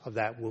tons of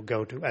that will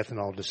go to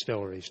ethanol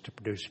distilleries to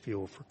produce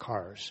fuel for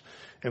cars.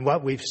 And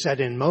what we've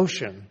set in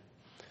motion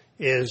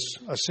is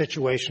a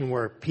situation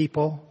where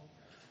people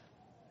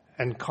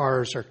and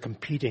cars are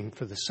competing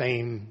for the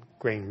same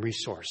grain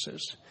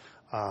resources.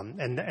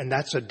 And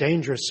that's a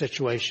dangerous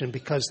situation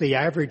because the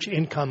average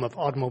income of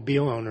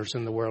automobile owners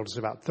in the world is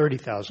about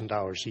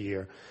 $30,000 a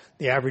year.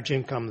 The average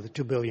income of the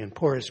 2 billion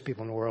poorest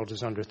people in the world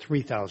is under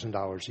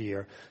 $3,000 a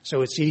year.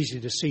 So it's easy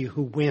to see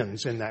who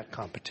wins in that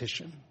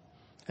competition.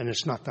 And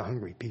it's not the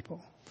hungry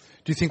people.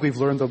 Do you think we've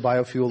learned the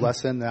biofuel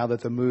lesson now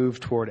that the move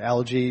toward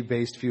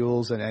algae-based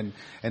fuels and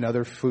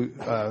other food,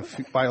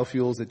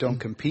 biofuels that don't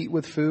compete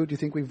with food? Do you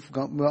think we've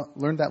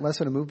learned that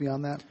lesson and moved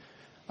beyond that?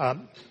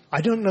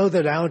 I don't know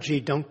that algae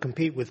don't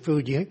compete with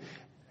food.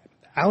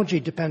 Algae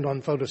depend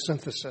on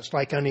photosynthesis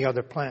like any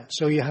other plant.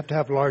 So you have to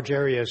have large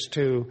areas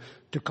to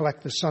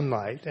collect the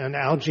sunlight. And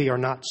algae are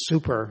not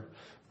super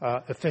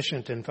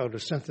efficient in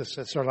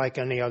photosynthesis or like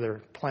any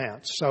other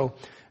plants. So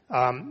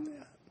I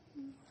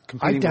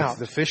doubt.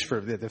 With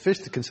the fish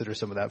to consider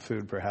some of that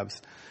food,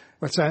 perhaps.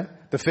 What's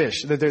that? The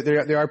fish.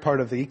 They are part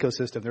of the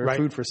ecosystem. They're right.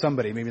 Food for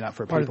somebody, maybe not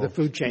for part people. Part of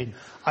the food chain.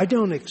 I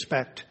don't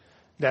expect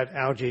that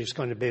algae is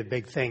going to be a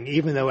big thing,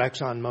 even though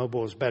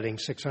ExxonMobil is betting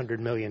 $600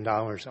 million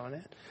on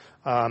it.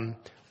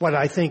 What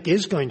I think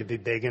is going to be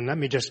big, and let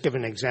me just give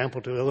an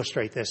example to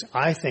illustrate this,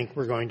 I think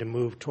we're going to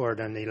move toward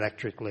an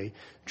electrically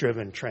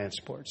driven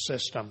transport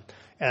system.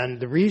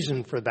 And the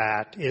reason for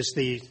that is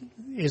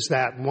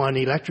that, one,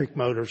 electric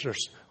motors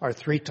are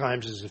 3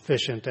 times as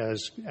efficient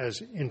as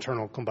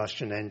internal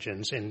combustion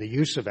engines in the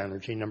use of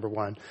energy, number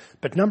one.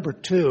 But number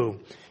two,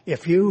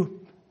 if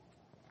you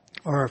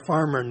are a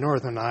farmer in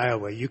northern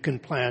Iowa, you can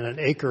plant an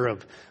acre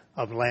of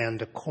land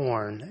to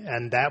corn,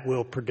 and that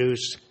will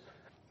produce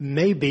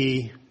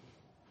maybe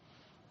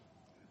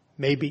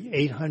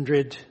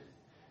 $800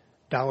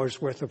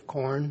 worth of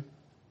corn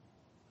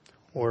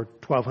or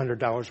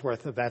 $1,200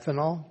 worth of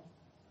ethanol.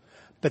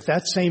 But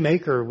that same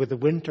acre with a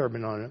wind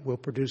turbine on it will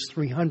produce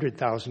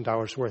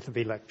 $300,000 worth of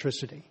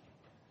electricity.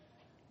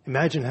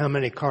 Imagine how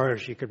many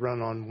cars you could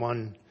run on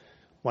one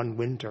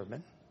wind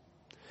turbine.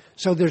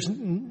 So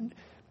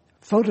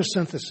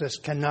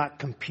photosynthesis cannot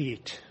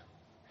compete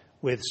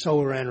with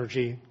solar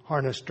energy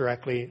harnessed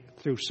directly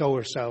through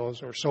solar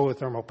cells or solar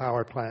thermal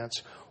power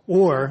plants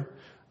or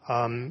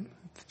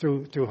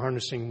through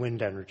harnessing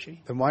wind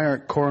energy. Then why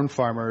aren't corn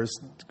farmers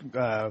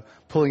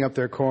pulling up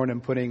their corn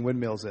and putting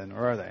windmills in,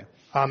 or are they?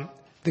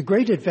 The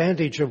great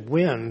advantage of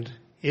wind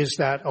is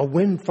that a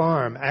wind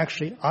farm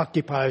actually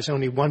occupies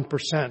only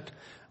 1%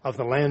 of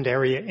the land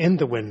area in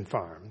the wind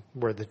farm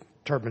where the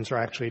turbines are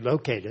actually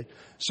located.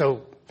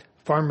 So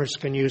farmers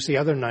can use the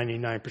other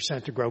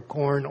 99% to grow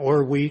corn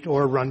or wheat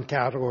or run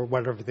cattle or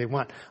whatever they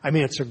want. I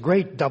mean, it's a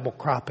great double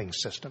cropping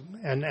system,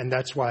 and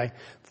that's why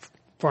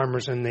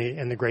farmers in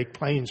the Great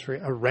Plains,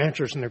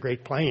 ranchers in the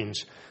Great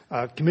Plains,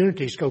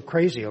 communities go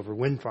crazy over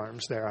wind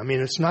farms there. I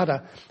mean, it's not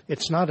a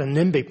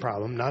NIMBY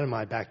problem, not in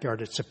my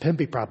backyard. It's a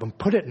PIMBY problem.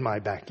 Put it in my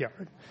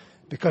backyard,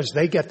 because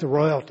they get the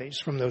royalties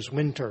from those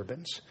wind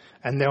turbines,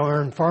 and they'll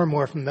earn far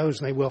more from those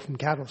than they will from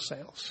cattle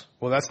sales.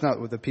 Well, that's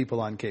not what the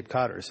people on Cape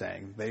Cod are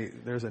saying.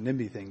 There's a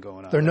NIMBY thing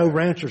going on. There are no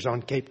ranchers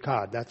on Cape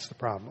Cod. That's the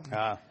problem.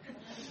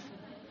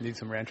 Need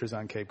some ranchers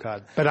on Cape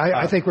Cod. But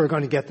I think we're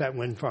going to get that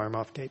wind farm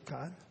off Cape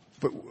Cod.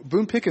 But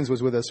Boone Pickens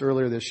was with us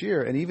earlier this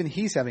year, and even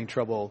he's having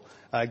trouble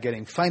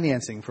getting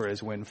financing for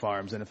his wind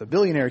farms. And if a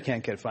billionaire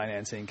can't get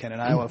financing, can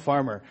an Iowa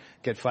farmer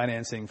get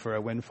financing for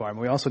a wind farm?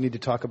 We also need to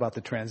talk about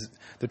the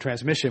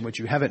transmission, which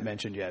you haven't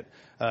mentioned yet,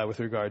 with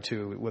regard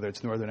to whether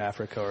it's Northern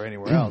Africa or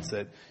anywhere else,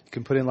 that you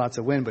can put in lots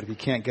of wind, but if you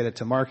can't get it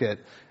to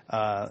market,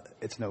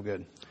 it's no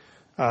good.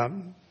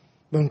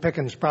 Boone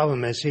Pickens'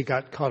 problem is he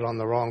got caught on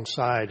the wrong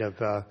side of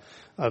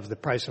the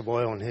price of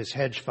oil in his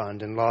hedge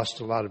fund and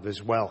lost a lot of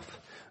his wealth.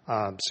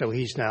 So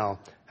he's now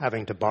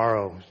having to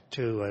borrow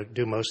to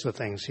do most of the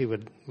things he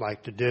would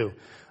like to do.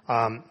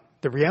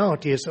 The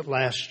reality is that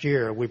last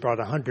year we brought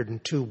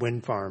 102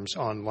 wind farms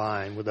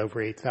online with over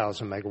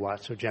 8,000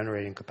 megawatts of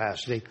generating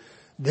capacity.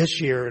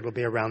 This year it'll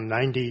be around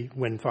 90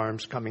 wind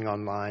farms coming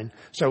online.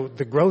 So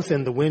the growth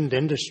in the wind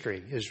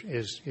industry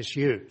is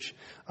huge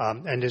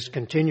and is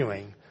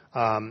continuing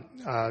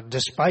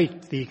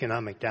despite the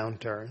economic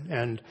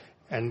downturn.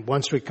 And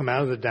once we come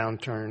out of the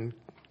downturn,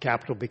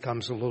 capital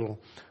becomes a little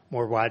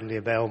more widely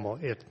available,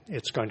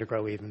 it's going to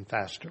grow even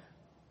faster.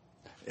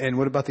 And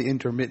what about the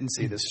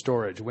intermittency, the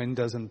storage? Wind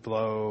doesn't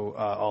blow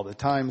all the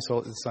time, so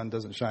the sun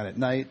doesn't shine at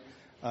night.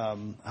 How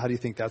do you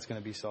think that's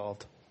going to be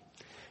solved?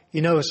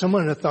 You know, as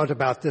someone had thought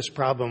about this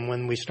problem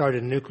when we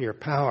started nuclear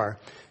power,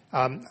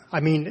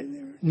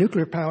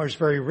 nuclear power is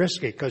very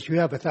risky because you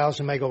have a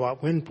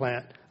 1,000-megawatt wind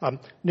plant,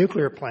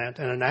 nuclear plant,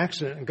 and an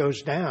accident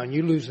goes down,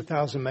 you lose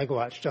 1,000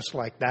 megawatts just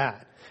like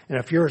that. And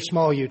if you're a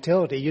small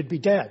utility, you'd be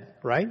dead,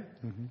 right?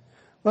 Mm-hmm.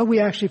 Well,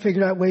 we actually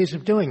figured out ways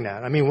of doing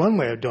that. I mean, one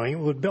way of doing it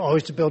would be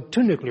always to build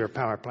 2 nuclear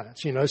power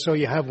plants, so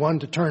you have one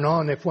to turn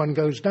on if one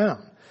goes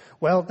down.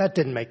 Well, that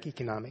didn't make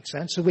economic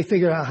sense, so we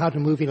figured out how to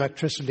move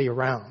electricity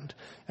around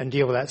and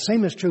deal with that.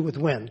 Same is true with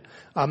wind.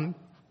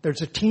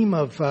 There's a team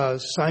of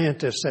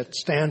scientists at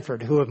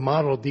Stanford who have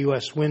modeled the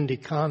U.S. wind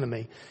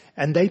economy,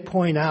 and they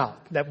point out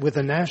that with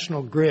a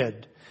national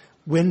grid,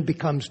 wind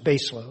becomes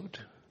baseload.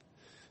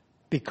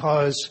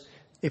 Because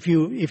if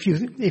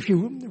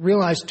you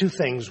realize 2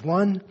 things.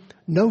 One,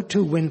 no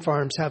 2 wind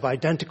farms have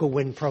identical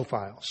wind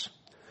profiles.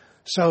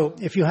 So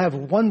if you have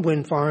 1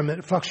 wind farm,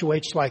 it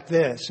fluctuates like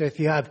this. If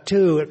you have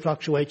 2, it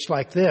fluctuates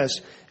like this.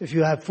 If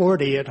you have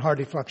 40, it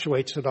hardly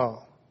fluctuates at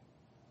all,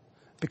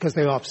 because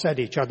they offset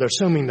each other,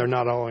 assuming they're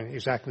not all in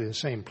exactly the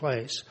same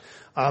place.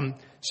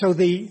 So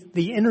the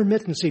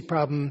intermittency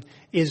problem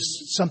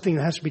is something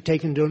that has to be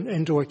taken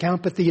into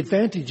account, but the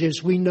advantage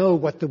is we know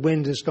what the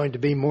wind is going to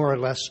be more or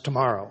less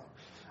tomorrow.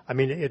 I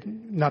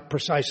mean, not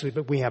precisely,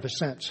 but we have a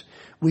sense.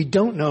 We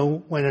don't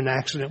know when an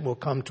accident will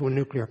come to a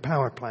nuclear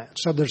power plant.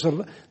 So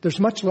there's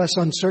much less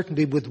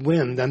uncertainty with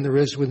wind than there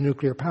is with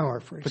nuclear power,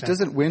 for example. But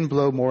doesn't wind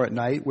blow more at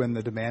night when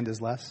the demand is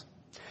less?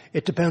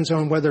 It depends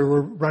on whether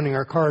we're running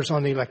our cars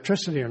on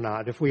electricity or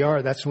not. If we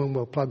are, that's when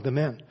we'll plug them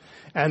in.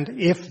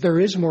 And if there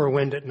is more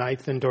wind at night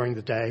than during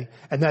the day,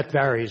 and that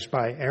varies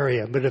by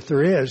area, but if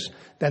there is,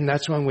 then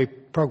that's when we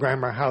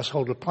program our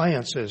household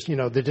appliances.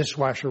 The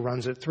dishwasher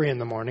runs at 3 in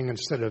the morning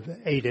instead of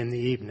 8 in the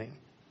evening.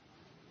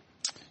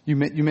 You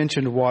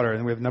mentioned water,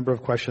 and we have a number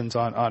of questions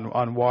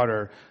on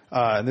water.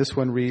 And this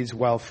one reads,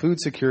 while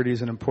food security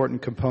is an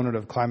important component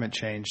of climate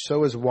change,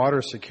 so is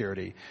water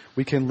security.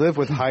 We can live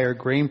with higher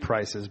grain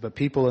prices, but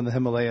people in the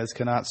Himalayas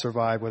cannot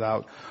survive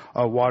without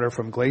water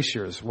from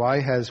glaciers.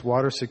 Why has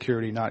water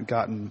security not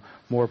gotten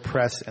more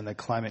press in the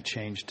climate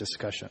change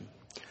discussion?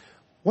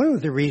 One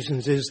of the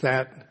reasons is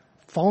that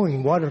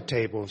falling water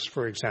tables,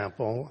 for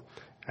example,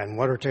 and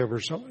water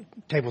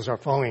tables are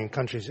falling in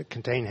countries that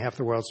contain half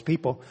the world's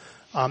people,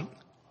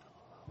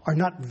 are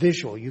not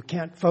visual. You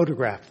can't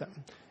photograph them.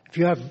 If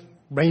you have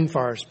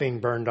rainforests being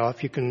burned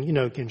off, you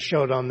can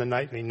show it on the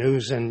nightly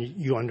news and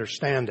you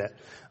understand it.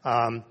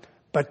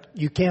 But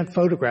you can't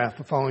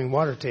photograph a falling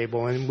water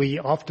table, and we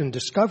often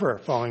discover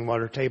falling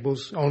water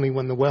tables only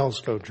when the wells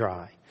go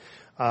dry.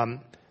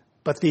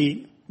 But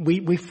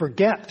we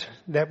forget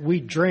that we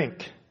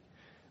drink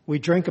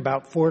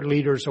about 4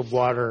 liters of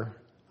water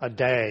a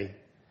day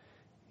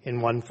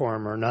in one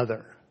form or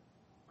another.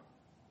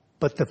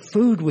 But the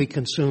food we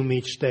consume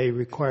each day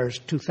requires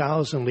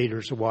 2,000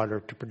 liters of water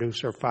to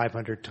produce, or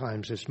 500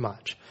 times as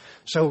much.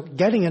 So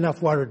getting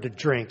enough water to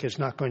drink is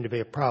not going to be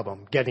a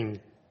problem. Getting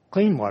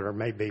clean water,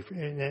 maybe,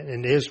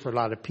 and is for a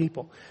lot of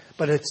people.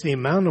 But it's the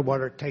amount of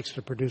water it takes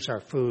to produce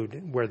our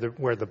food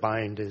where the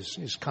bind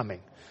is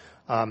coming.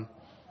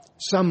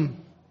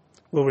 Some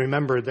will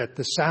remember that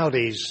the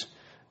Saudis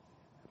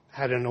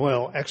had an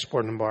oil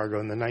export embargo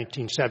in the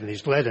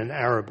 1970s, led an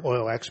Arab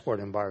oil export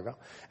embargo.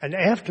 And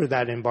after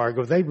that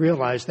embargo, they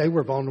realized they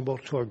were vulnerable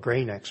to a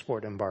grain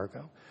export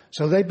embargo.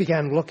 So they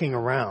began looking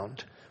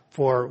around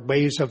for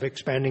ways of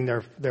expanding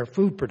their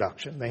food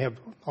production. They have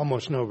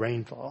almost no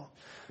rainfall.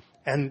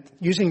 And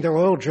using their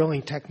oil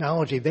drilling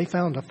technology, they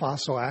found a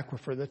fossil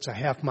aquifer that's a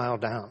half mile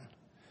down.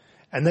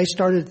 And they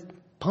started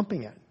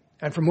pumping it.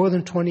 And for more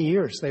than 20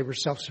 years, they were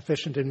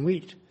self-sufficient in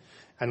wheat.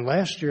 And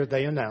last year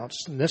they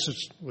announced, and this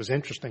was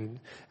interesting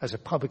as a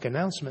public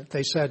announcement,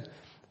 they said,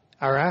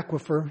 our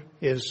aquifer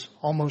is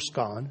almost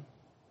gone.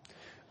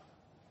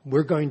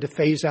 We're going to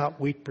phase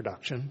out wheat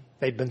production.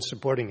 They've been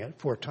supporting it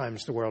 4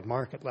 times the world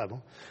market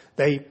level.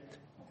 They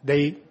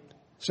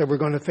said we're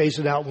going to phase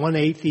it out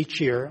 1/8 each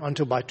year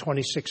until by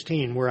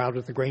 2016 we're out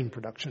of the grain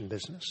production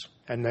business,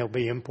 and they'll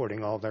be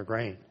importing all their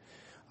grain.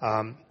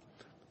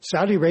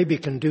 Saudi Arabia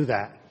can do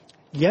that.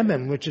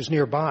 Yemen, which is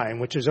nearby and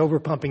which is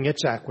overpumping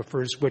its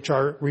aquifers, which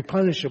are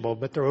replenishable,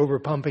 but they're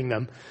overpumping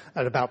them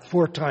at about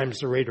 4 times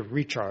the rate of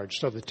recharge,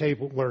 so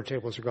the water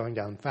tables are going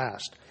down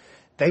fast.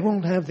 They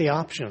won't have the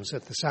options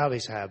that the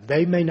Saudis have.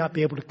 They may not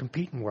be able to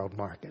compete in world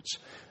markets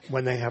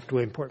when they have to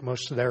import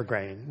most of their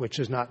grain, which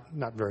is not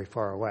very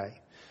far away.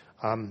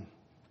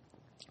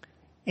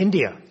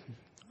 India,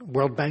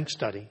 World Bank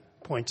study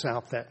points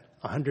out that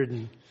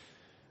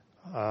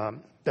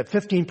that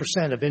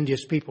 15% of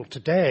India's people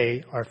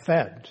today are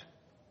fed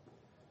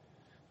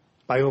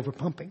by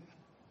overpumping.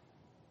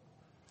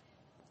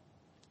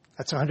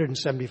 That's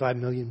 175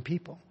 million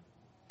people.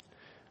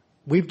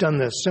 We've done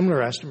the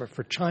similar estimate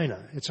for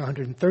China. It's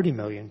 130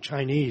 million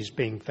Chinese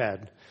being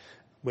fed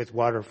with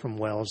water from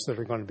wells that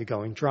are going to be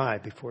going dry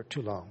before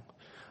too long.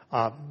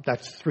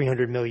 That's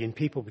 300 million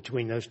people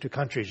between those 2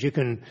 countries. You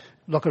can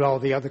look at all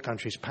the other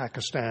countries,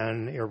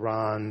 Pakistan,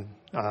 Iran,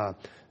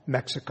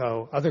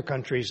 Mexico, other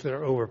countries that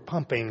are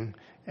overpumping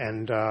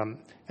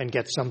and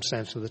get some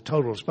sense of the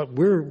totals. But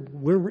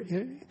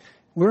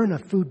we're in a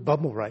food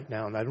bubble right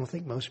now, and I don't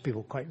think most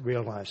people quite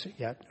realize it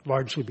yet,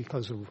 largely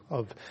because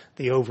of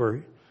the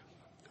overuse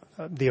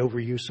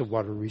of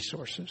water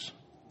resources.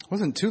 It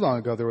wasn't too long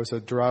ago there was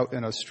a drought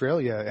in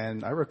Australia,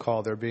 and I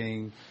recall there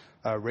being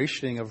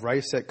rationing of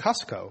rice at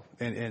Costco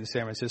in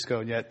San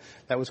Francisco, and yet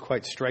that was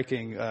quite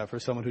striking for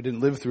someone who didn't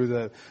live through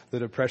the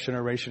Depression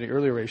or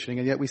earlier rationing,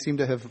 and yet we seem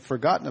to have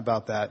forgotten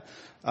about that.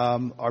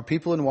 Are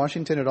people in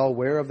Washington at all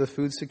aware of the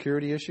food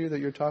security issue that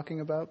you're talking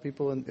about,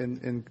 people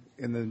in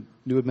the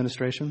new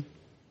administration?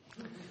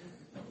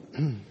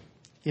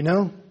 You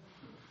know,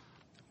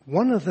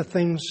 one of the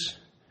things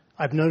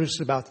I've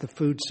noticed about the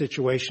food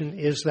situation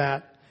is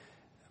that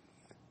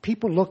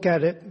people look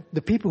at it,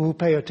 the people who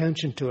pay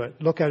attention to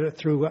it, look at it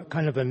through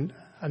kind of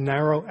a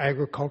narrow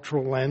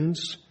agricultural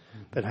lens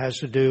that has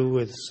to do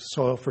with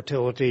soil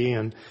fertility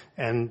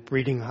and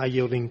breeding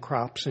high-yielding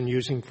crops and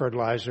using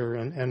fertilizer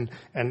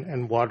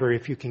and water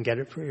if you can get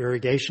it for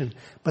irrigation.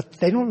 But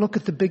they don't look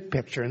at the big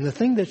picture. And the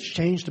thing that's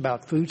changed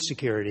about food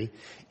security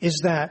is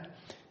that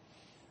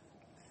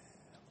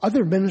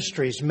other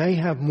ministries may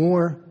have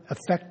more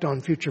effect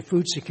on future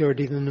food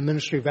security than the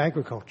Ministry of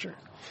Agriculture.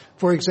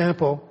 For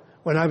example,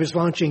 when I was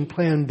launching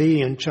Plan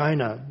B in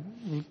China,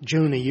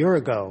 June a year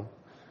ago,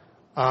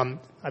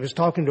 I was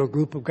talking to a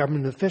group of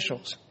government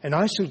officials, and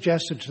I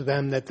suggested to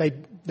them that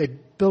they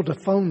build a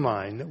phone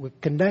line that would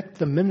connect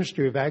the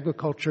Ministry of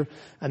Agriculture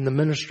and the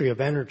Ministry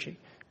of Energy,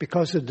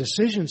 because the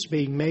decisions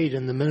being made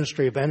in the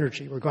Ministry of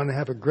Energy were going to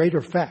have a greater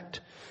effect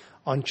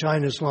on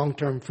China's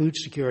long-term food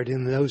security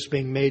than those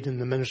being made in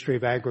the Ministry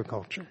of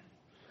Agriculture.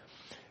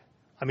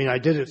 I mean, I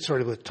did it sort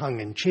of with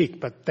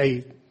tongue-in-cheek, but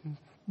they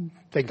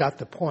got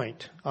the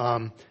point.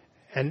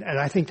 And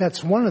I think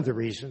that's one of the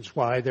reasons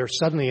why they're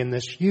suddenly in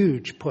this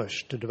huge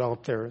push to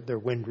develop their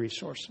wind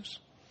resources.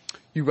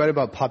 You write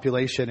about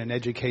population and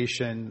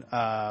education,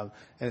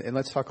 and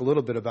let's talk a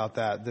little bit about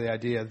that, the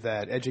idea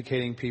that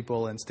educating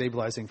people and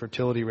stabilizing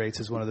fertility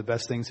rates is one of the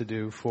best things to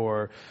do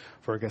for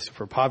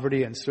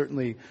poverty and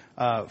certainly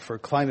for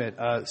climate.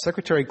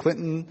 Secretary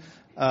Clinton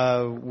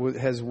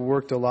has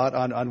worked a lot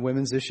on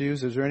women's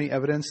issues. Is there any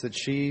evidence that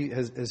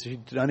has she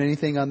done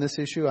anything on this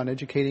issue, on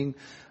educating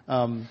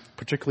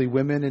particularly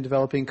women in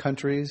developing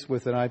countries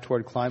with an eye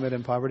toward climate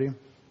and poverty?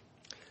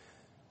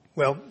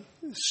 Well,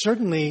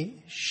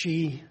 certainly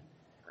she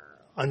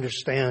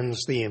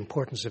understands the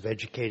importance of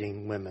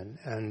educating women.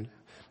 And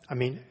I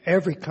mean,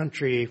 every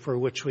country for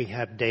which we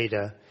have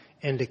data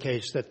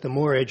indicates that the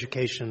more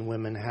education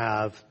women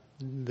have,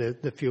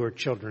 the fewer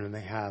children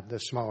they have, the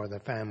smaller the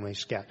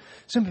families get,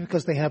 simply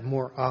because they have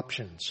more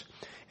options.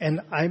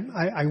 And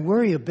I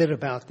worry a bit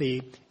about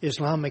the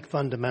Islamic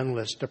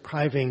fundamentalists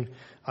depriving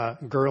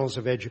girls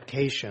of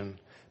education,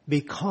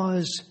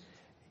 because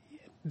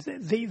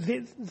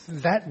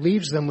that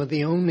leaves them with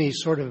the only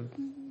sort of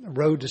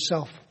road to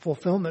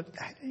self-fulfillment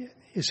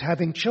is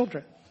having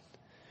children.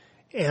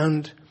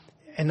 And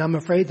And I'm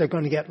afraid they're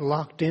going to get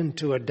locked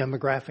into a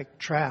demographic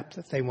trap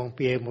that they won't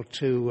be able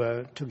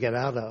to get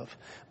out of.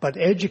 But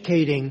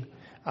educating,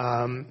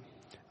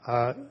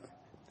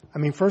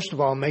 first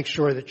of all, make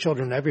sure that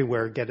children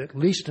everywhere get at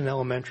least an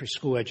elementary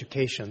school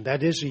education.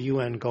 That is a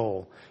UN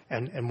goal,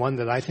 and one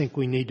that I think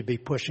we need to be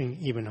pushing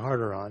even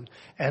harder on.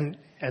 And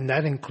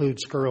that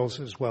includes girls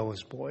as well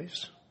as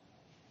boys.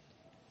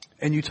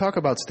 And you talk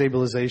about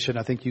stabilization.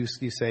 I think you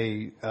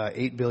say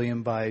 $8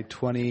 billion by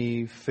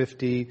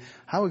 2050.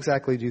 How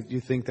exactly do you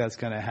think that's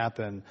going to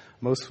happen?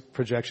 Most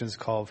projections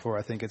call for,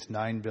 I think it's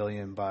 $9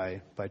 billion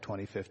by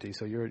 2050.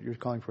 So you're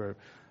calling for,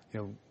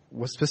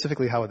 what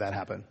specifically, how would that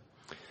happen?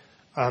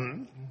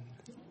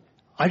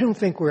 I don't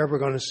think we're ever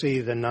going to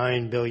see the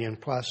 9 billion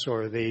plus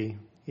or the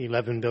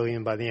 11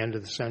 billion by the end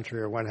of the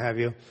century or what have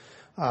you,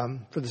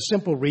 for the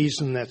simple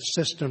reason that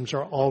systems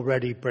are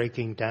already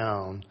breaking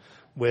down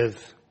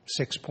with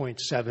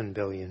 6.7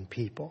 billion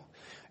people.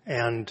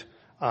 And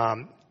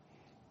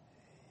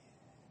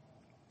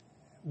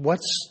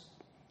what's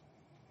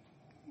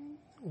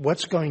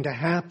going to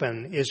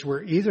happen is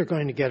we're either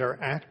going to get our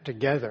act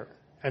together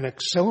and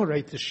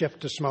accelerate the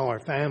shift to smaller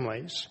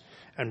families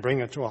and bring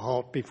it to a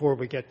halt before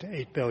we get to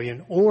 8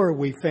 billion, or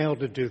we fail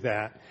to do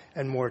that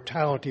and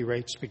mortality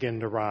rates begin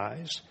to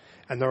rise.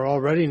 And there are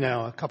already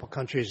now a couple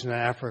countries in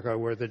Africa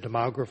where the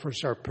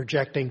demographers are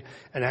projecting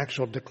an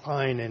actual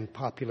decline in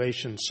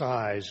population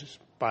size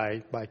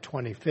by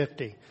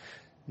 2050,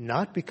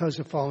 not because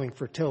of falling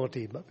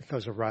fertility, but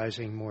because of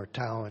rising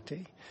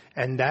mortality.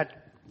 And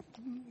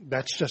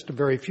that's just a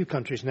very few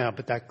countries now,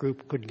 but that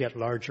group could get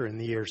larger in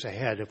the years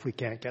ahead if we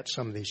can't get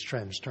some of these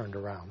trends turned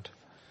around.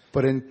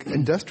 But in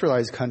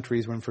industrialized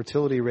countries, when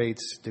fertility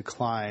rates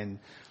decline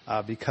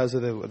because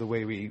of the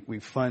way we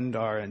fund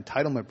our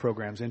entitlement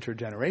programs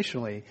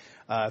intergenerationally,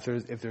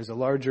 if there's a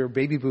larger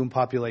baby boom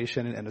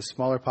population and a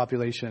smaller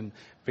population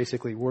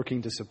basically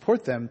working to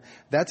support them,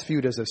 that's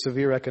viewed as a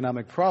severe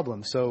economic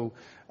problem. So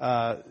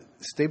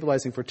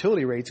stabilizing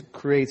fertility rates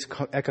creates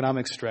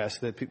economic stress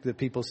that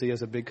people see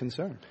as a big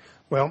concern.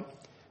 Well,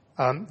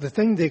 the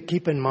thing to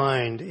keep in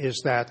mind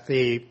is that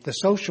the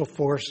social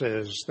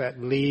forces that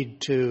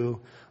lead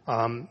to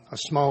a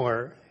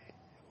smaller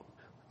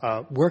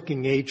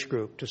working age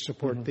group to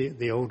support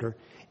the older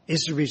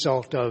is the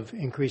result of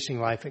increasing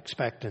life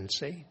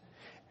expectancy.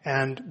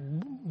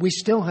 And we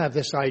still have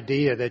this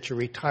idea that you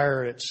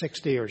retire at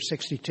 60 or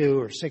 62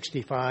 or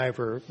 65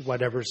 or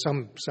whatever,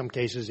 some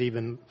cases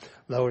even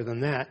lower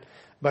than that.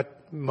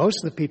 But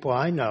most of the people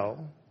I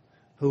know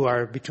who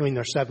are between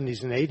their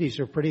 70s and 80s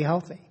are pretty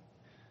healthy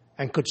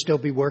and could still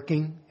be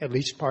working at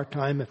least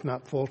part-time, if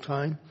not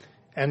full-time.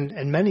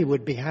 And many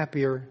would be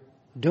happier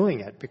doing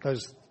it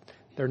because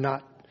they're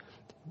not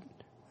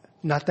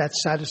that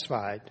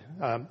satisfied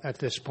at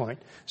this point.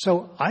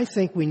 So I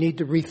think we need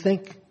to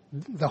rethink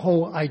the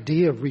whole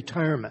idea of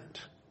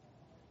retirement.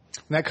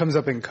 And that comes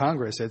up in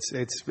Congress.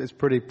 It's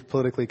pretty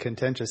politically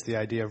contentious, the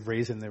idea of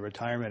raising the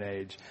retirement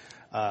age.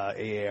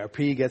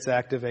 AARP gets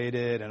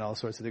activated and all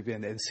sorts of things,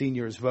 and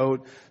seniors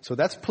vote. So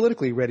that's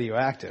politically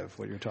radioactive,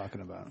 what you're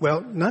talking about.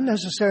 Well, not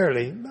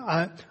necessarily.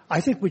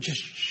 I think we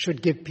just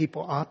should give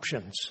people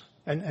options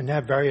and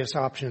have various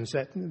options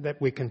that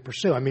we can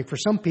pursue. I mean, for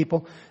some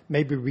people,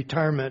 maybe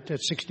retirement at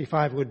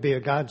 65 would be a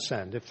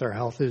godsend if their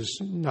health is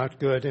not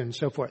good and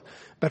so forth.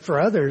 But for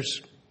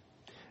others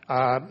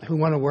who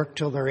want to work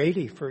till they're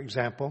 80, for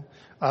example,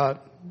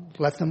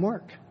 let them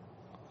work.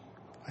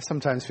 I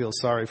sometimes feel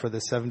sorry for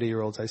the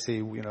 70-year-olds I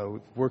see,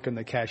 working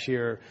the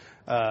cashier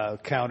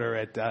counter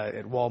at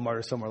Walmart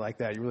or somewhere like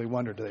that. You really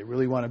wonder, do they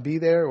really want to be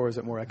there, or is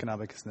it more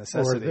economic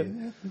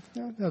necessity?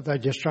 Or they're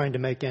just trying to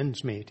make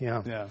ends meet,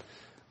 yeah. Yeah.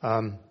 I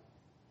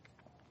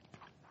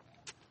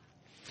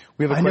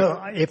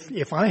know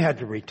if I had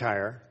to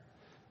retire,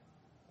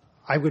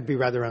 I would be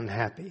rather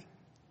unhappy.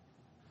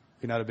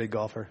 You're not a big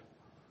golfer?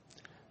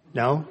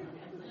 No.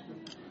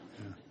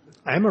 Yeah.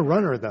 I'm a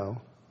runner, though.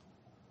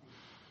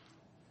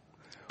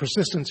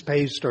 Persistence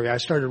pays story. I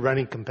started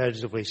running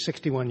competitively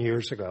 61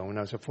 years ago when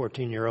I was a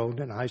 14-year-old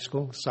in high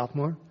school,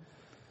 sophomore.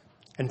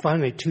 And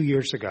finally, 2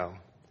 years ago,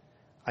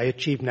 I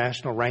achieved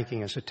national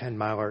ranking as a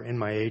 10-miler in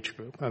my age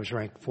group. I was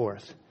ranked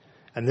 4th.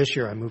 And this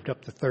year I moved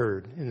up to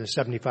 3rd in the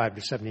 75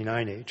 to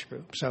 79 age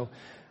group. So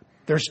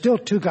there's still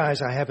 2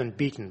 guys I haven't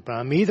beaten, but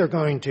I'm either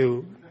going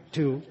to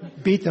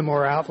beat them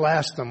or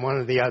outlast them, one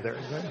or the other.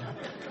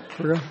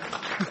 For real?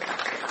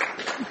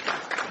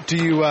 Do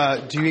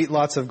you eat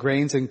lots of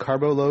grains and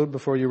carbo load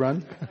before you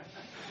run?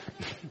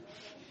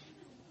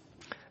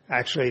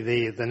 Actually,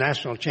 the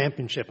national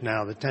championship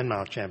now, the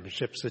 10-mile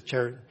championship, is the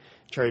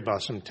Cherry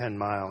Blossom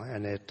 10-mile,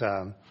 and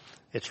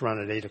it's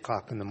run at 8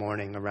 o'clock in the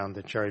morning around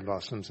the cherry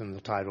blossoms in the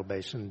tidal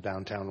basin,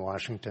 downtown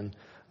Washington.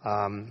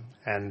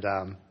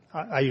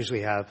 I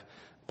usually have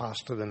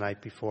pasta the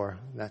night before.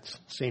 That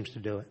seems to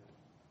do it.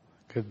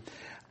 Good.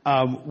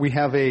 We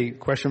have a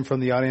question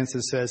from the audience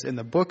that says, in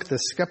the book, The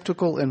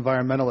Skeptical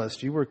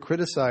Environmentalist, you were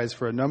criticized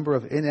for a number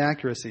of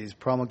inaccuracies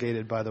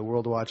promulgated by the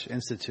World Watch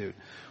Institute.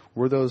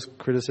 Were those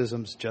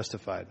criticisms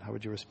justified? How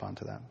would you respond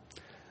to that?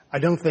 I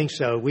don't think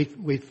so.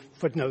 We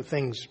footnote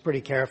things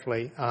pretty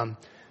carefully.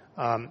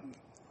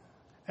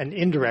 An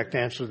indirect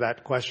answer to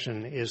that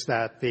question is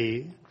that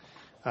the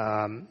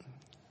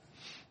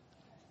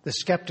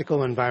skeptical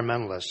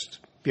environmentalist,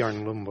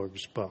 Bjorn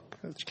Lomborg's book,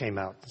 which came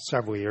out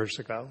several years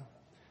ago,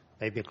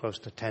 maybe close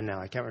to 10 now,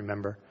 I can't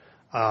remember,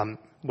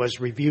 was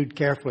reviewed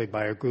carefully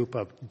by a group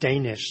of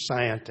Danish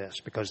scientists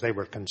because they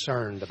were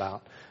concerned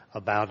about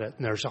it.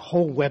 And there's a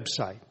whole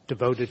website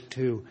devoted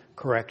to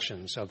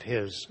corrections of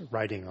his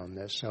writing on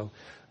this. So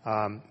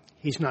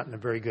he's not in a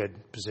very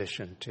good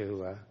position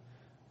to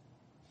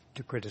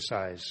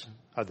criticize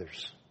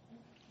others.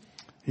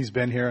 He's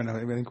been here, and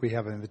I think we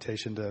have an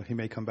invitation he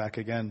may come back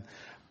again.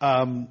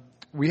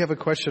 We have a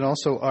question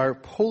also. Are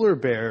polar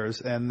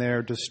bears and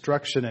their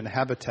destruction and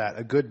habitat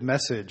a good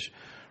message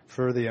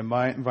for the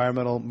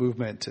environmental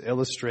movement to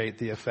illustrate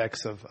the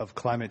effects of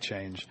climate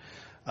change?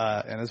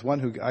 And as one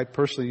who I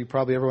personally,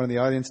 probably everyone in the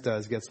audience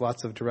does, gets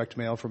lots of direct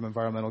mail from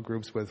environmental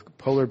groups with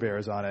polar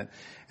bears on it.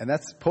 And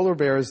polar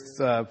bears,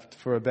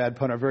 for a bad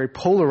pun, are very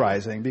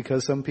polarizing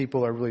because some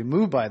people are really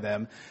moved by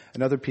them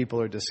and other people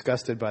are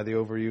disgusted by the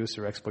overuse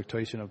or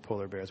exploitation of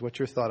polar bears. What's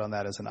your thought on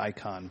that as an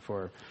icon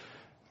for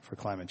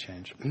climate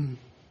change?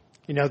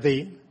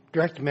 The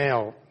direct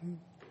mail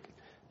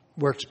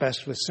works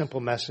best with simple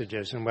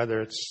messages, and whether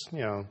it's,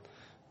 it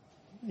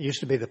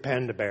used to be the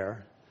panda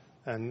bear,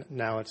 and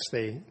now it's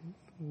the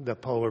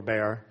polar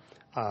bear.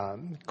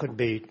 Could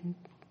be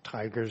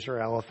tigers or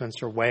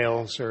elephants or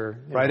whales or...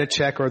 Write a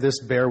check or this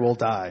bear will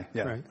die.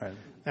 Yeah, right.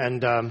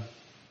 And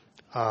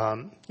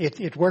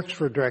it works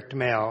for direct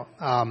mail,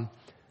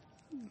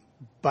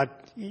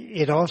 but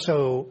it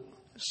also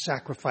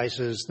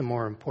sacrifices the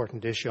more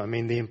important issue. I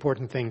mean, the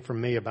important thing for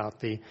me about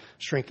the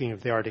shrinking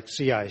of the Arctic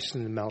sea ice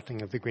and the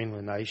melting of the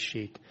Greenland ice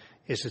sheet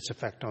is its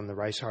effect on the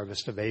rice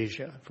harvest of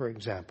Asia, for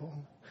example.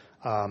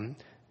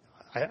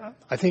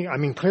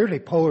 Clearly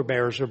polar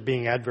bears are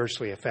being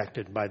adversely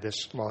affected by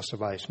this loss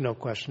of ice, no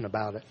question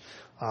about it.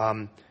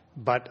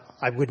 But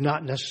I would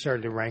not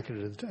necessarily rank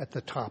it at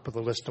the top of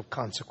the list of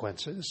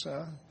consequences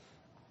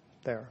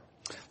there.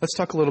 Let's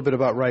talk a little bit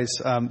about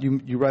rice.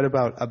 You write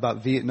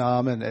about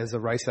Vietnam and as a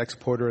rice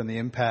exporter and the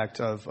impact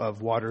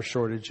of water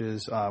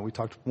shortages. We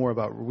talked more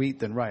about wheat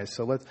than rice.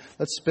 So let's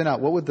spin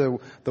out. What would the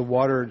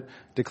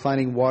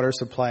declining water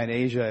supply in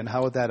Asia, and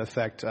how would that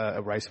affect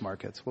rice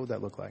markets? What would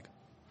that look like?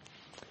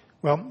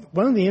 Well,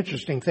 one of the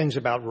interesting things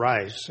about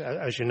rice,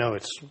 as you know,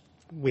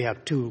 we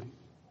have two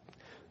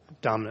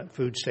dominant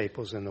food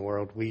staples in the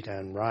world, wheat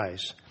and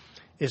rice,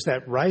 is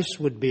that rice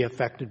would be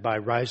affected by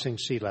rising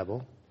sea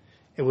level.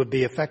 It would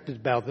be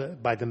affected by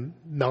the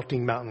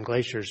melting mountain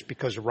glaciers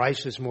because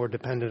rice is more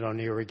dependent on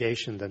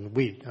irrigation than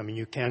wheat. I mean,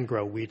 you can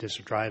grow wheat as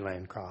a dry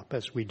land crop,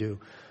 as we do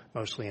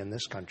mostly in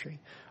this country.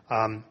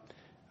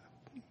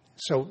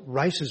 So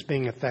rice is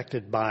being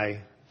affected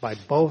by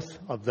both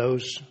of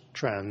those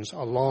trends,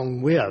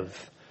 along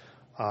with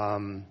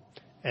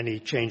any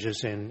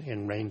changes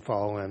in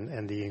rainfall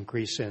and the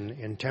increase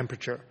in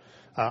temperature.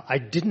 I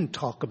didn't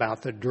talk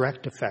about the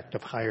direct effect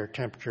of higher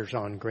temperatures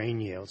on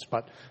grain yields,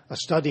 but a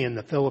study in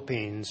the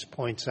Philippines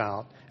points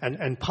out,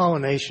 and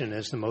pollination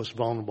is the most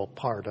vulnerable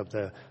part of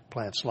the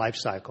plant's life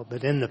cycle,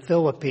 but in the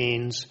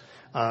Philippines,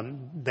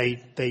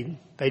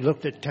 they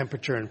looked at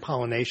temperature and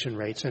pollination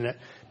rates, and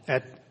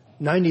at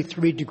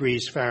 93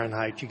 degrees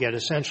Fahrenheit, you get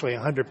essentially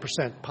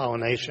 100%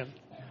 pollination.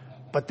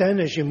 But then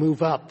as you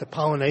move up, the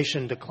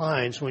pollination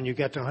declines. When you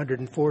get to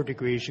 104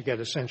 degrees, you get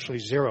essentially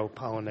zero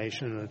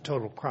pollination and a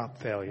total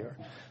crop failure.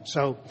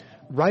 So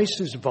rice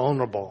is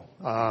vulnerable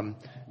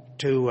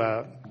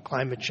to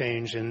climate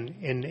change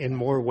in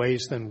more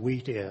ways than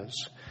wheat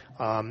is.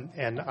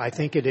 And I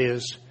think it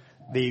is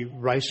the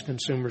rice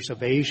consumers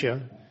of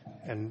Asia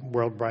and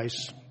world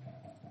rice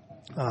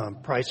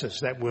prices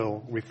that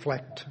will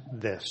reflect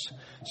this.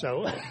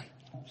 So,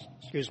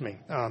 excuse me,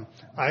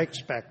 I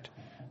expect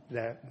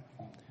that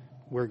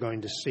we're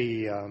going to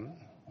see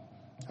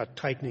a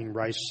tightening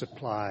rice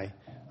supply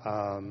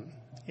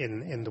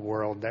in the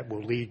world that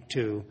will lead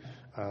to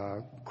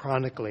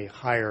chronically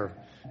higher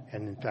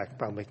and, in fact,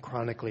 probably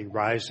chronically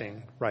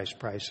rising rice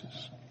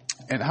prices.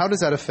 And how does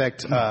that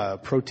affect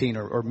protein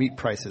or meat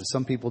prices?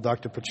 Some people,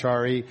 Dr.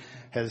 Pachauri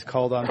has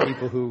called on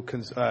people who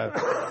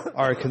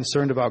are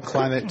concerned about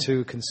climate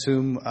to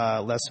consume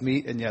less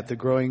meat, and yet the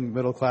growing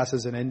middle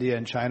classes in India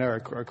and China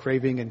are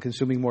craving and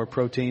consuming more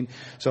protein.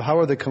 So how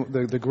are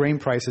the grain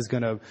prices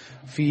going to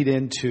feed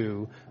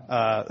into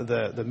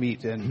the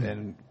meat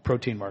and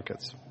protein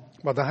markets?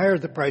 Well, the higher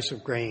the price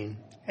of grain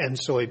and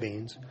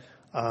soybeans,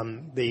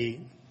 the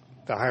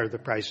higher the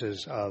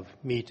prices of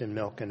meat and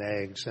milk and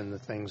eggs and the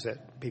things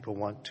that people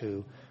want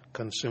to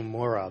consume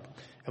more of.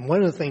 And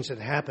one of the things that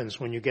happens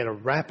when you get a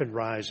rapid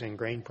rise in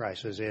grain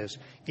prices is,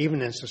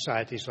 even in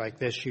societies like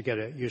this, you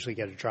usually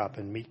get a drop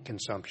in meat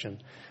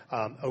consumption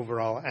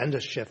overall, and a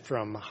shift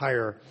from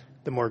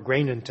the more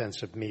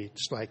grain-intensive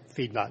meats like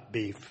feedlot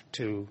beef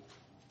to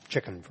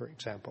chicken, for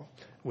example,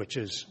 which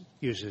is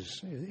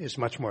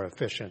much more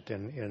efficient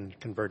in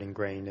converting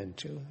grain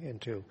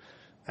into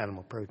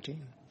animal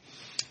protein.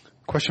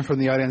 Question from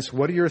the audience.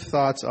 What are your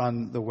thoughts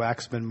on the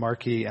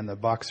Waxman-Markey and the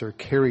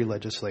Boxer-Kerry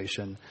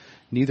legislation?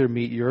 Neither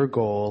meet your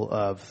goal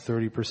of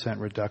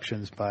 30%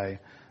 reductions by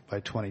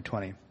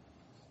 2020.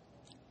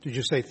 Did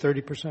you say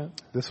 30%?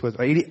 This was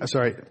 80.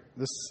 Sorry,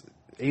 this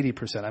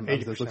 80%.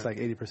 80%. This looks like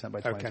 80%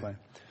 by 2020.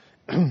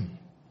 Okay.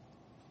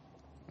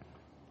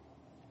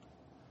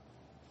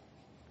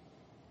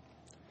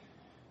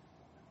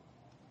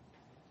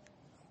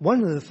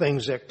 One of the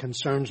things that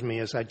concerns me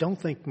is I don't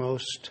think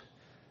most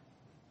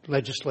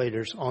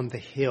legislators on the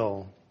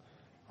Hill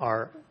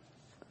are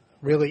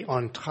really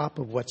on top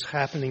of what's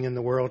happening in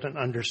the world and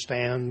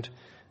understand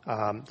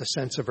the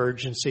sense of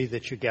urgency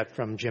that you get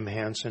from Jim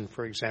Hansen,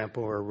 for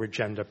example, or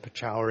Rajendra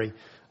Pachauri,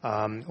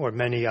 or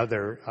many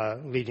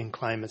other leading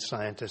climate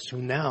scientists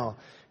who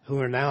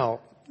are now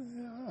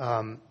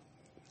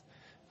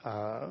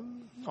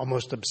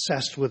almost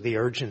obsessed with the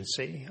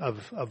urgency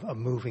of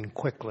moving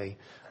quickly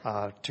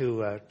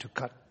to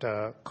cut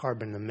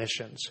carbon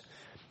emissions.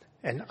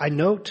 And I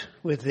note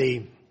with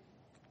the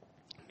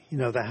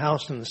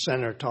House and the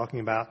Senate talking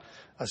about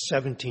a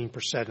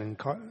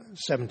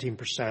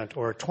 17%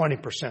 or a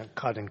 20%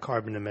 cut in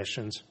carbon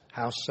emissions,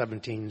 House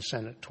 17,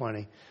 Senate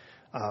 20,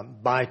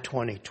 by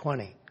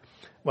 2020.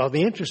 Well,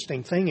 the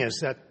interesting thing is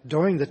that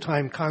during the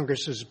time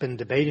Congress has been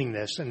debating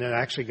this, and it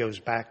actually goes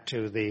back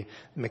to the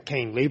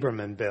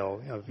McCain-Lieberman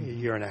bill a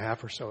year and a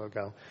half or so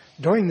ago,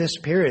 during this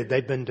period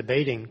they've been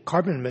debating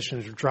carbon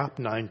emissions dropped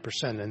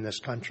 9% in this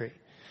country.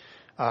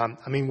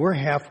 We're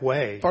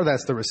halfway. Part of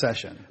that's the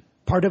recession.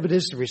 Part of it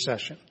is the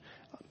recession.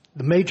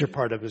 The major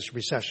part of it is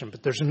recession,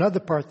 but there's another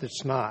part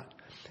that's not.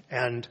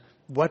 And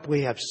what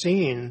we have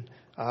seen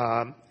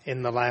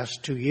in the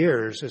last 2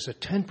 years is a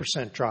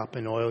 10% drop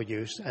in oil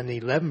use and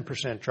an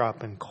 11%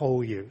 drop in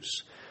coal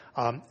use.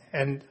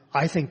 And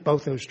I think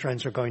both those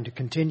trends are going to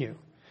continue.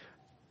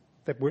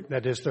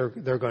 That is,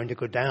 they're going to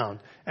go down.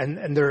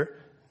 And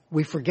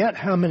we forget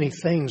how many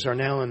things are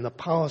now in the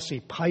policy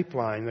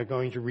pipeline that are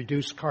going to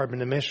reduce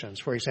carbon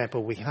emissions. For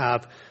example, we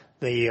have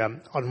the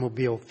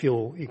automobile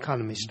fuel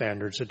economy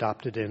standards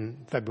adopted in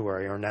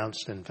February or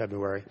announced in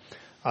February.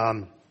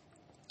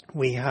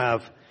 We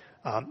have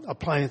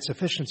appliance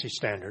efficiency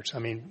standards.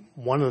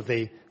 One of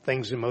the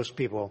things that most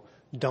people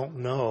don't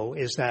know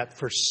is that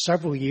for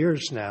several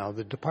years now,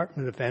 the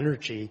Department of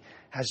Energy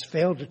has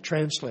failed to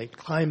translate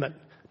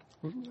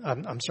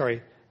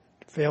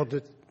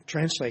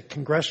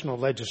congressional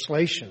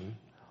legislation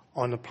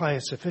on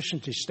appliance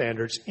efficiency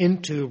standards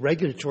into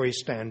regulatory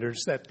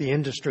standards that the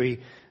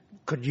industry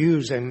could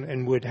use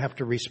and would have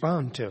to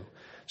respond to.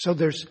 So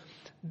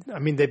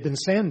they've been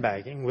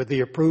sandbagging with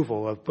the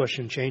approval of Bush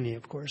and Cheney,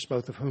 of course,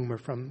 both of whom were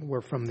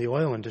from the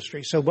oil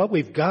industry. So what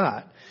we've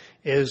got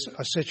is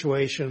a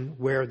situation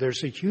where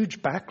there's a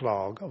huge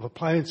backlog of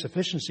appliance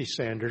efficiency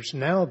standards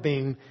now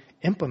being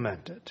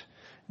implemented,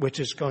 which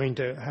is going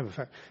to have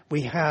effect.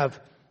 We have,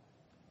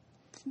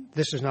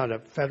 this is not a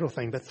federal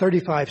thing, but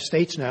 35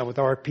 states now with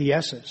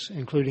RPSs,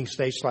 including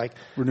states like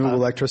renewable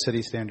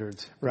electricity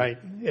standards. Right.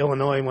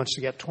 Illinois wants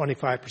to get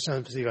 25%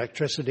 of the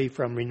electricity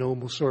from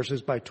renewable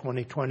sources by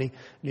 2020.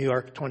 New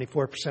York,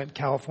 24%.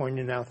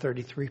 California now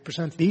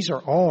 33%. These are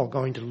all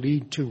going to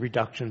lead to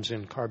reductions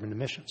in carbon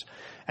emissions.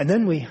 And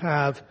then we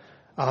have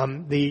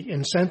the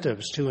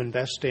incentives to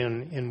invest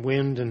in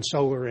wind and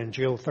solar and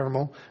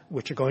geothermal,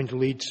 which are going to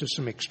lead to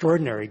some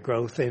extraordinary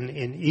growth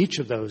in each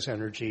of those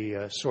energy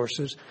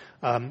sources.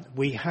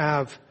 We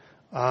have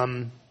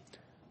the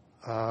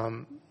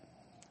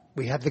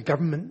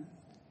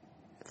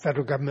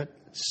federal government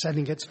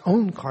setting its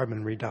own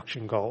carbon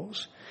reduction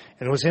goals.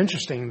 And it was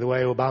interesting the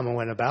way Obama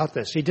went about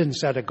this. He didn't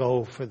set a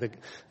goal for the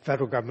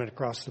federal government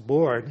across the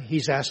board.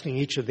 He's asking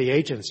each of the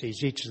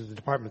agencies, each of the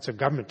departments of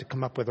government to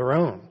come up with their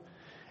own.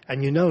 And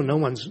no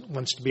one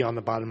wants to be on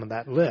the bottom of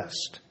that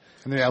list.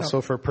 And they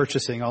also for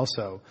purchasing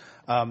also.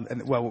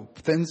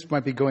 Things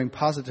might be going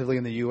positively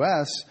in the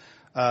U.S.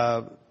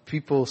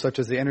 People such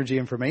as the Energy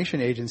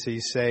Information Agency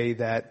say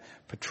that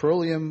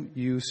petroleum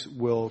use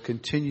will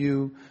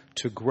continue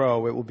to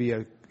grow. It will be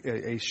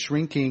a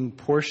shrinking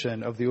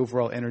portion of the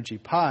overall energy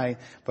pie,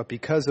 but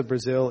because of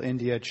Brazil,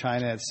 India,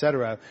 China, et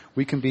cetera,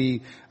 we can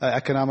be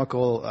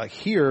economical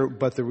here,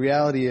 but the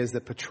reality is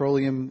that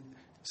petroleum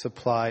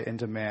supply and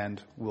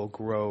demand will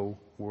grow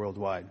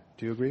worldwide.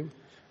 Do you agree?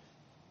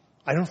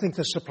 I don't think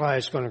the supply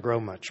is going to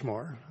grow much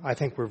more. I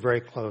think we're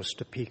very close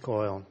to peak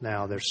oil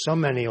now. There's so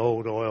many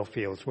old oil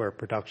fields where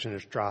production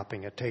is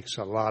dropping. It takes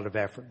a lot of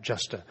effort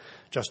just to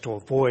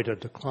avoid a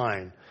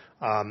decline.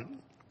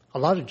 A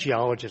lot of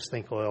geologists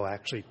think oil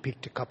actually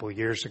peaked a couple of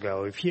years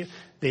ago.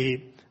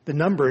 The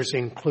numbers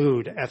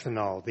include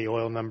ethanol. The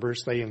oil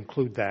numbers, they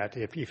include that.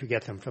 If you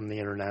get them from the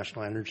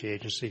International Energy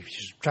Agency, if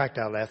you subtract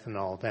out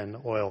ethanol, then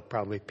oil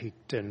probably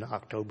peaked in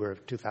October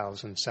of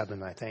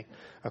 2007, I think,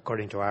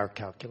 according to our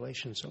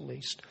calculations at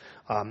least.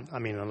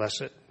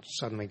 Unless it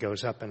suddenly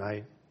goes up, and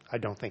I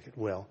don't think it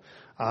will.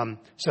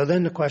 So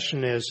then the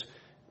question is,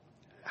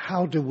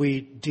 how do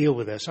we deal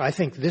with this? I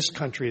think this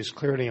country is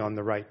clearly on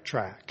the right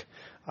track.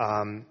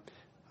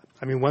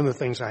 One of the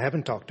things I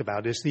haven't talked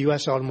about is the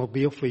U.S.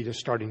 automobile fleet is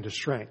starting to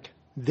shrink.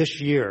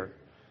 This year,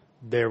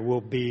 there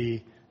will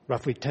be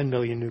roughly 10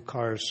 million new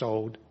cars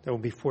sold. There will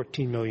be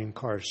 14 million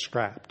cars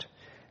scrapped.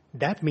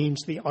 That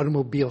means the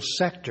automobile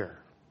sector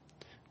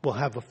will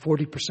have a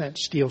 40%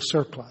 steel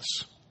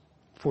surplus,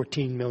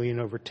 14 million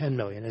over 10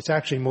 million. It's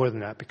actually more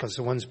than that because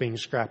the ones being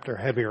scrapped are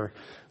heavier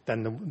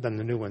than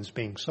the new ones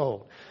being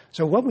sold.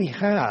 So what we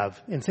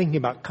have in thinking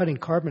about cutting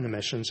carbon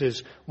emissions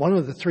is one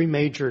of the three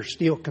major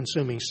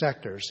steel-consuming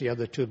sectors, the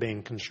other two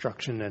being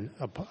construction and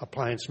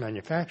appliance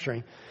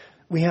manufacturing.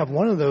 We have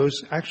one of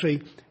those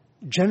actually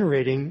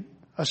generating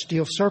a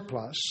steel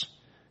surplus,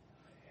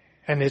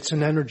 and it's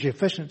an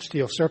energy-efficient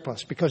steel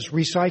surplus because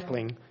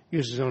recycling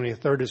uses only a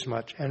third as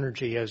much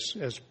energy as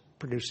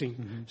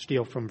producing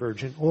steel from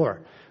virgin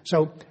ore.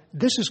 So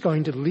this is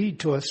going to lead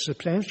to a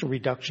substantial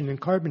reduction in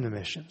carbon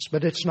emissions,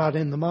 but it's not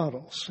in the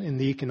models, in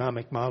the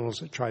economic models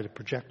that try to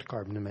project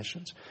carbon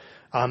emissions.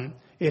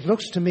 It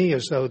looks to me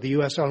as though the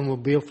U.S.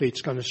 automobile fleet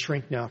is going to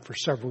shrink now for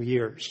several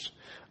years,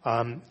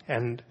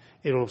 and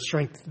it'll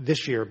shrink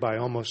this year by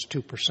almost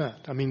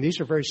 2%. I mean, these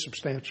are very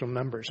substantial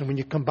numbers. And when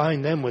you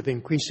combine them with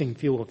increasing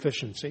fuel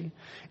efficiency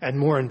and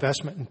more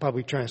investment in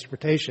public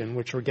transportation,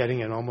 which we're getting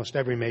in almost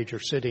every major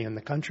city in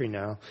the country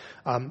now,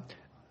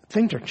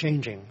 things are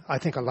changing, I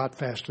think, a lot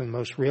faster than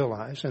most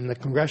realize. And the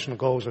congressional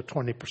goals of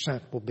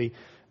 20%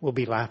 will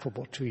be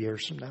laughable 2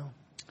 years from now.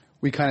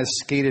 We kind of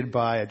skated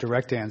by a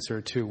direct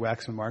answer to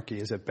Waxman Markey.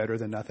 Is it better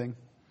than nothing?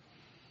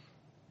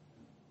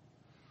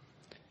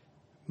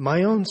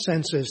 My own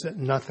sense is that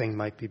nothing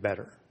might be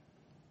better.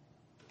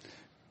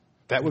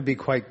 That would be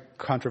quite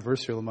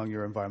controversial among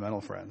your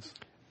environmental friends.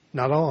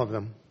 Not all of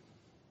them.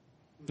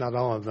 Not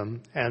all of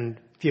them, and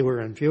fewer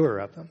and fewer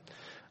of them.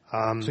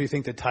 So you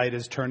think the tide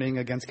is turning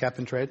against cap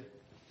and trade?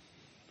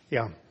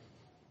 Yeah.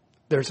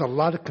 There's a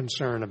lot of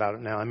concern about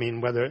it now. I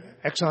mean, whether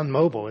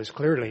ExxonMobil is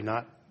clearly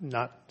not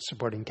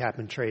supporting cap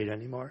and trade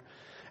anymore.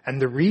 And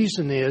the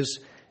reason is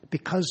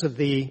because of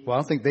the... Well, I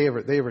don't think they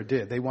ever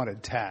did. They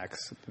wanted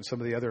tax. Some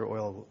of the other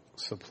oil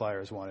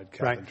suppliers wanted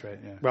cap and trade.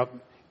 Yeah. Well,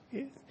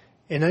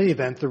 in any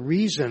event, the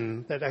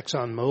reason that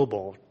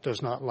ExxonMobil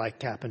does not like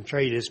cap and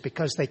trade is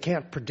because they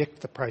can't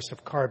predict the price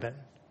of carbon.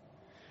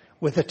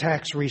 With the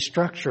tax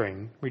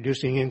restructuring,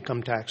 reducing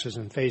income taxes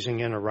and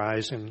phasing in a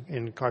rise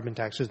in carbon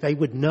taxes, they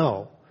would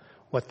know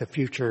what the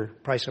future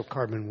price of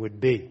carbon would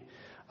be.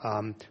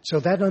 So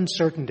that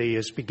uncertainty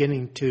is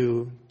beginning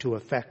to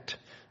affect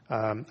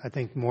I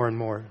think more and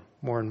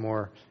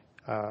more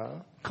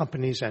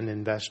companies and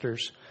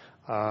investors,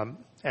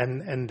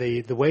 and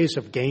the ways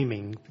of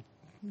gaming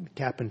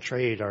cap and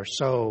trade are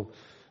so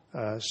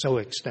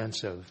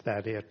extensive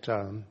that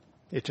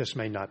it just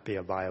may not be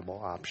a viable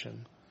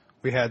option.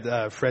 We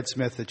had Fred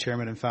Smith, the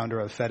chairman and founder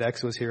of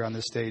FedEx, was here on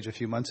this stage a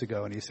few months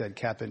ago, and he said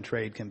cap and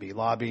trade can be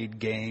lobbied,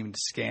 gamed,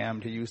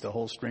 scammed. He used a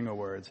whole string of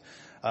words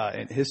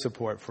in his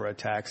support for a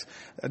tax.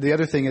 The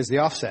other thing is the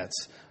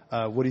offsets.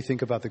 What do you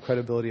think about the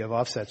credibility of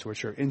offsets,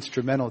 which are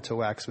instrumental to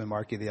Waxman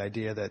Markey, the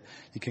idea that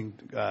you can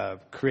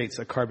create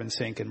a carbon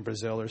sink in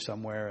Brazil or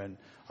somewhere and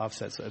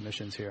offsets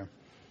emissions here?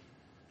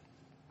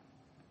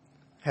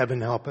 Heaven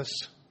help us.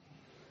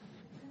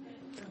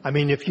 I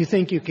mean, if you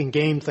think you can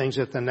game things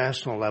at the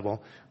national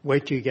level,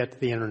 wait till you get to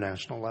the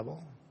international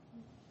level.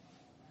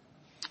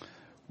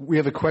 We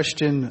have a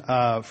question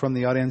from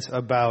the audience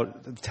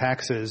about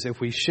taxes.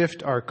 If I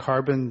shift our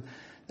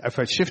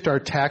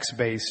tax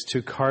base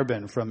to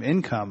carbon from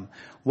income,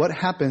 what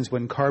happens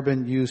when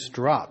carbon use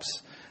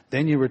drops?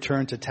 Then you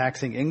return to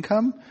taxing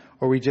income,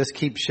 or we just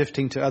keep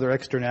shifting to other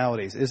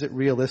externalities? Is it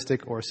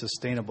realistic or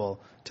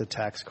sustainable to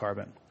tax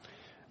carbon?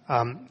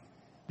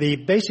 The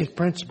basic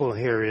principle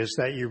here is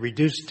that you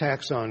reduce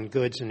tax on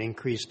goods and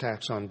increase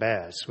tax on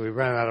bads. We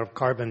run out of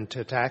carbon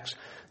to tax.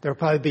 There will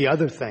probably be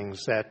other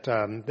things that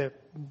are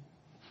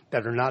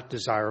not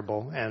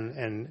desirable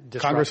and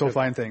disruptive. Congress will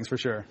find things for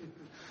sure.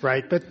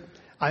 Right, but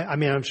I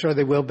mean, I'm sure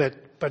they will,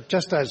 but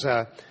just as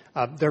there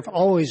have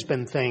always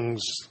been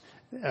things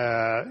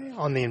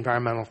on the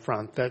environmental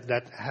front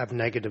that have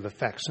negative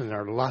effects, and there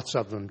are lots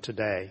of them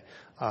today.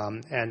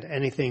 And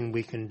anything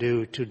we can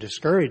do to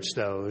discourage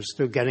those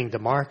through getting the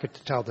market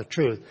to tell the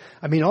truth.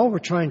 I mean, all we're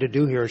trying to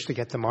do here is to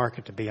get the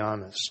market to be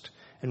honest.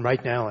 And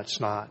right now it's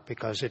not,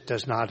 because it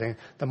does not.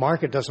 The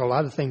market does a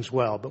lot of things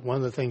well, but one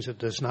of the things it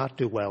does not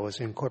do well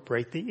is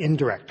incorporate the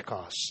indirect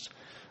costs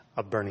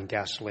of burning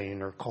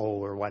gasoline or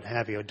coal or what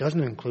have you. It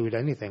doesn't include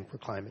anything for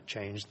climate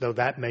change, though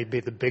that may be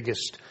the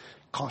biggest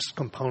cost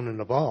component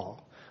of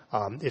all.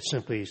 It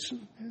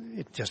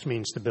just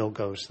means the bill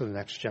goes to the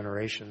next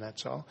generation,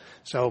 that's all.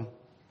 So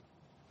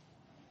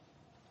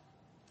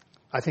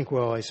I think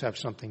we'll always have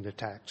something to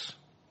tax.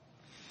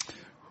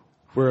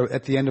 We're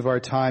at the end of our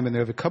time, and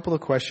there have a couple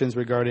of questions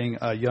regarding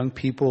young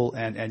people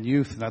and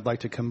youth, and I'd like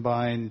to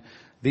combine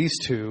these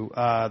two.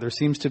 There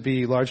seems to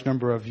be a large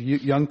number of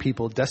young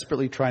people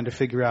desperately trying to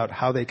figure out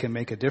how they can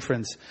make a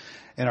difference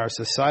in our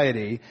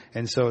society.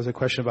 And so it's a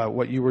question about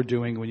what you were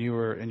doing when you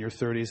were in your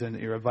 30s and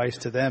your advice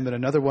to them. And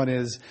another one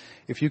is,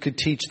 if you could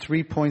teach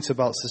 3 points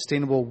about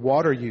sustainable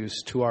water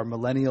use to our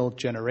millennial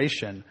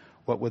generation,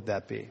 what would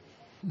that be?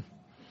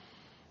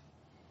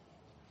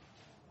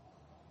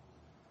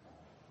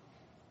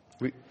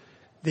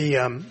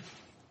 Because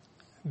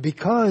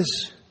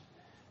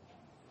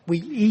we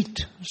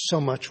eat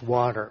so much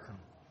water,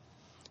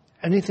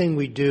 anything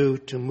we do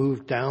to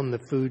move down the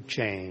food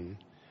chain,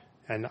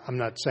 and I'm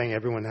not saying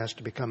everyone has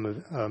to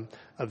become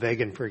a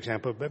vegan, for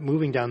example, but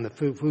moving down the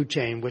food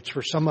chain, which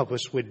for some of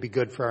us would be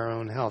good for our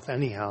own health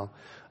anyhow,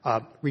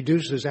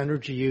 reduces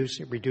energy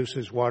use, it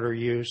reduces water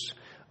use,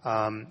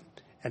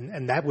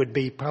 and that would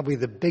be probably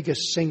the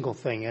biggest single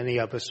thing any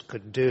of us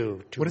could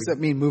do. What does that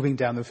mean, moving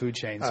down the food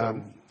chain?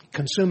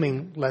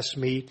 Consuming less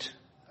meat,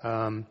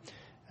 and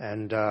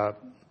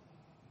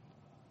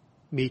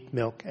meat,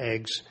 milk,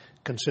 eggs,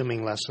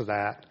 consuming less of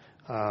that,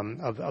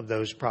 of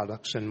those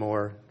products, and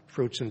more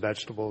fruits and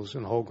vegetables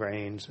and whole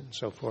grains and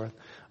so forth.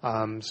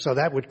 So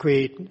that would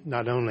create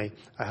not only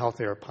a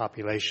healthier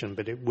population,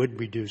 but it would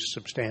reduce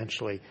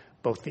substantially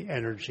both the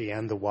energy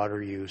and the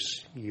water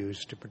use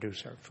used to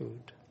produce our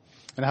food.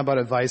 And how about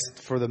advice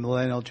for the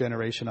millennial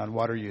generation on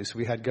water use?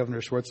 We had Governor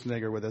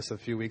Schwarzenegger with us a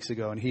few weeks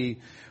ago, and he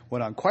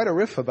went on quite a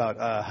riff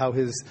about how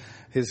his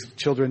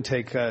children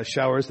take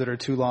showers that are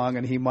too long,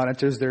 and he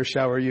monitors their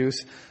shower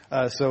use.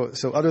 So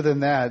other than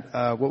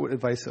that, what would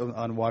advice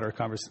on water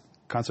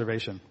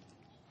conservation?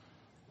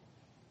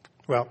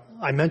 Well,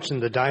 I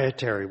mentioned the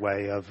dietary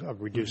way of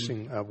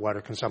reducing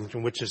water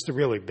consumption, which is the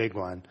really big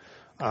one.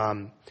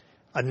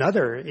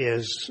 Another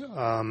is,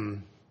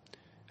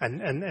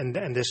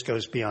 and this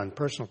goes beyond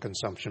personal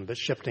consumption, but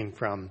shifting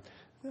from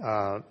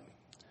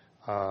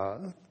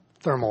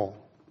thermal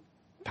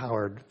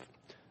power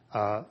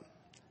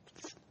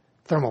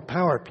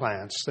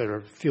plants that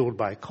are fueled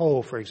by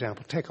coal, for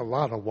example, take a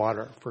lot of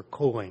water for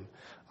cooling.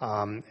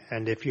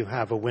 And if you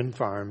have a wind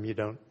farm, you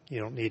don't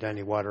need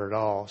any water at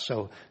all.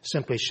 So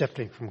simply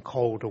shifting from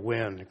coal to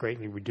wind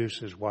greatly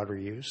reduces water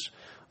use.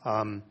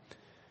 And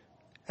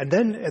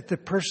then at the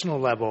personal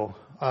level,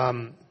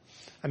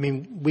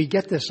 we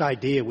get this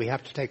idea we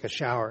have to take a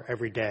shower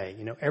every day,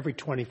 every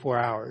 24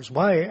 hours.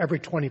 Why every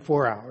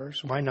 24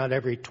 hours? Why not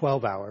every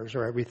 12 hours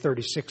or every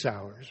 36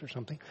 hours or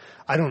something?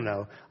 I don't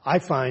know. I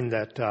find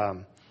that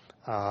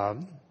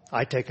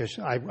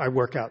I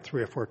work out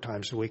 3 or 4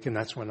 times a week, and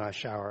that's when I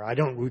shower. I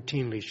don't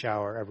routinely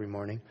shower every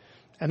morning,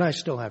 and I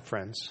still have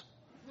friends.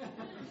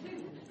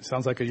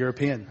 Sounds like a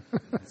European.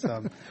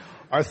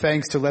 Our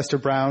thanks to Lester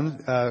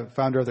Brown,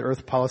 founder of the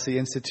Earth Policy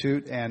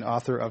Institute and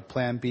author of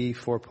Plan B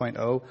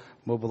 4.0,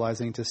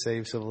 Mobilizing to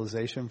Save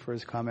Civilization, for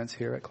his comments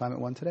here at Climate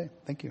One today.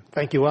 Thank you.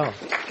 Thank you all.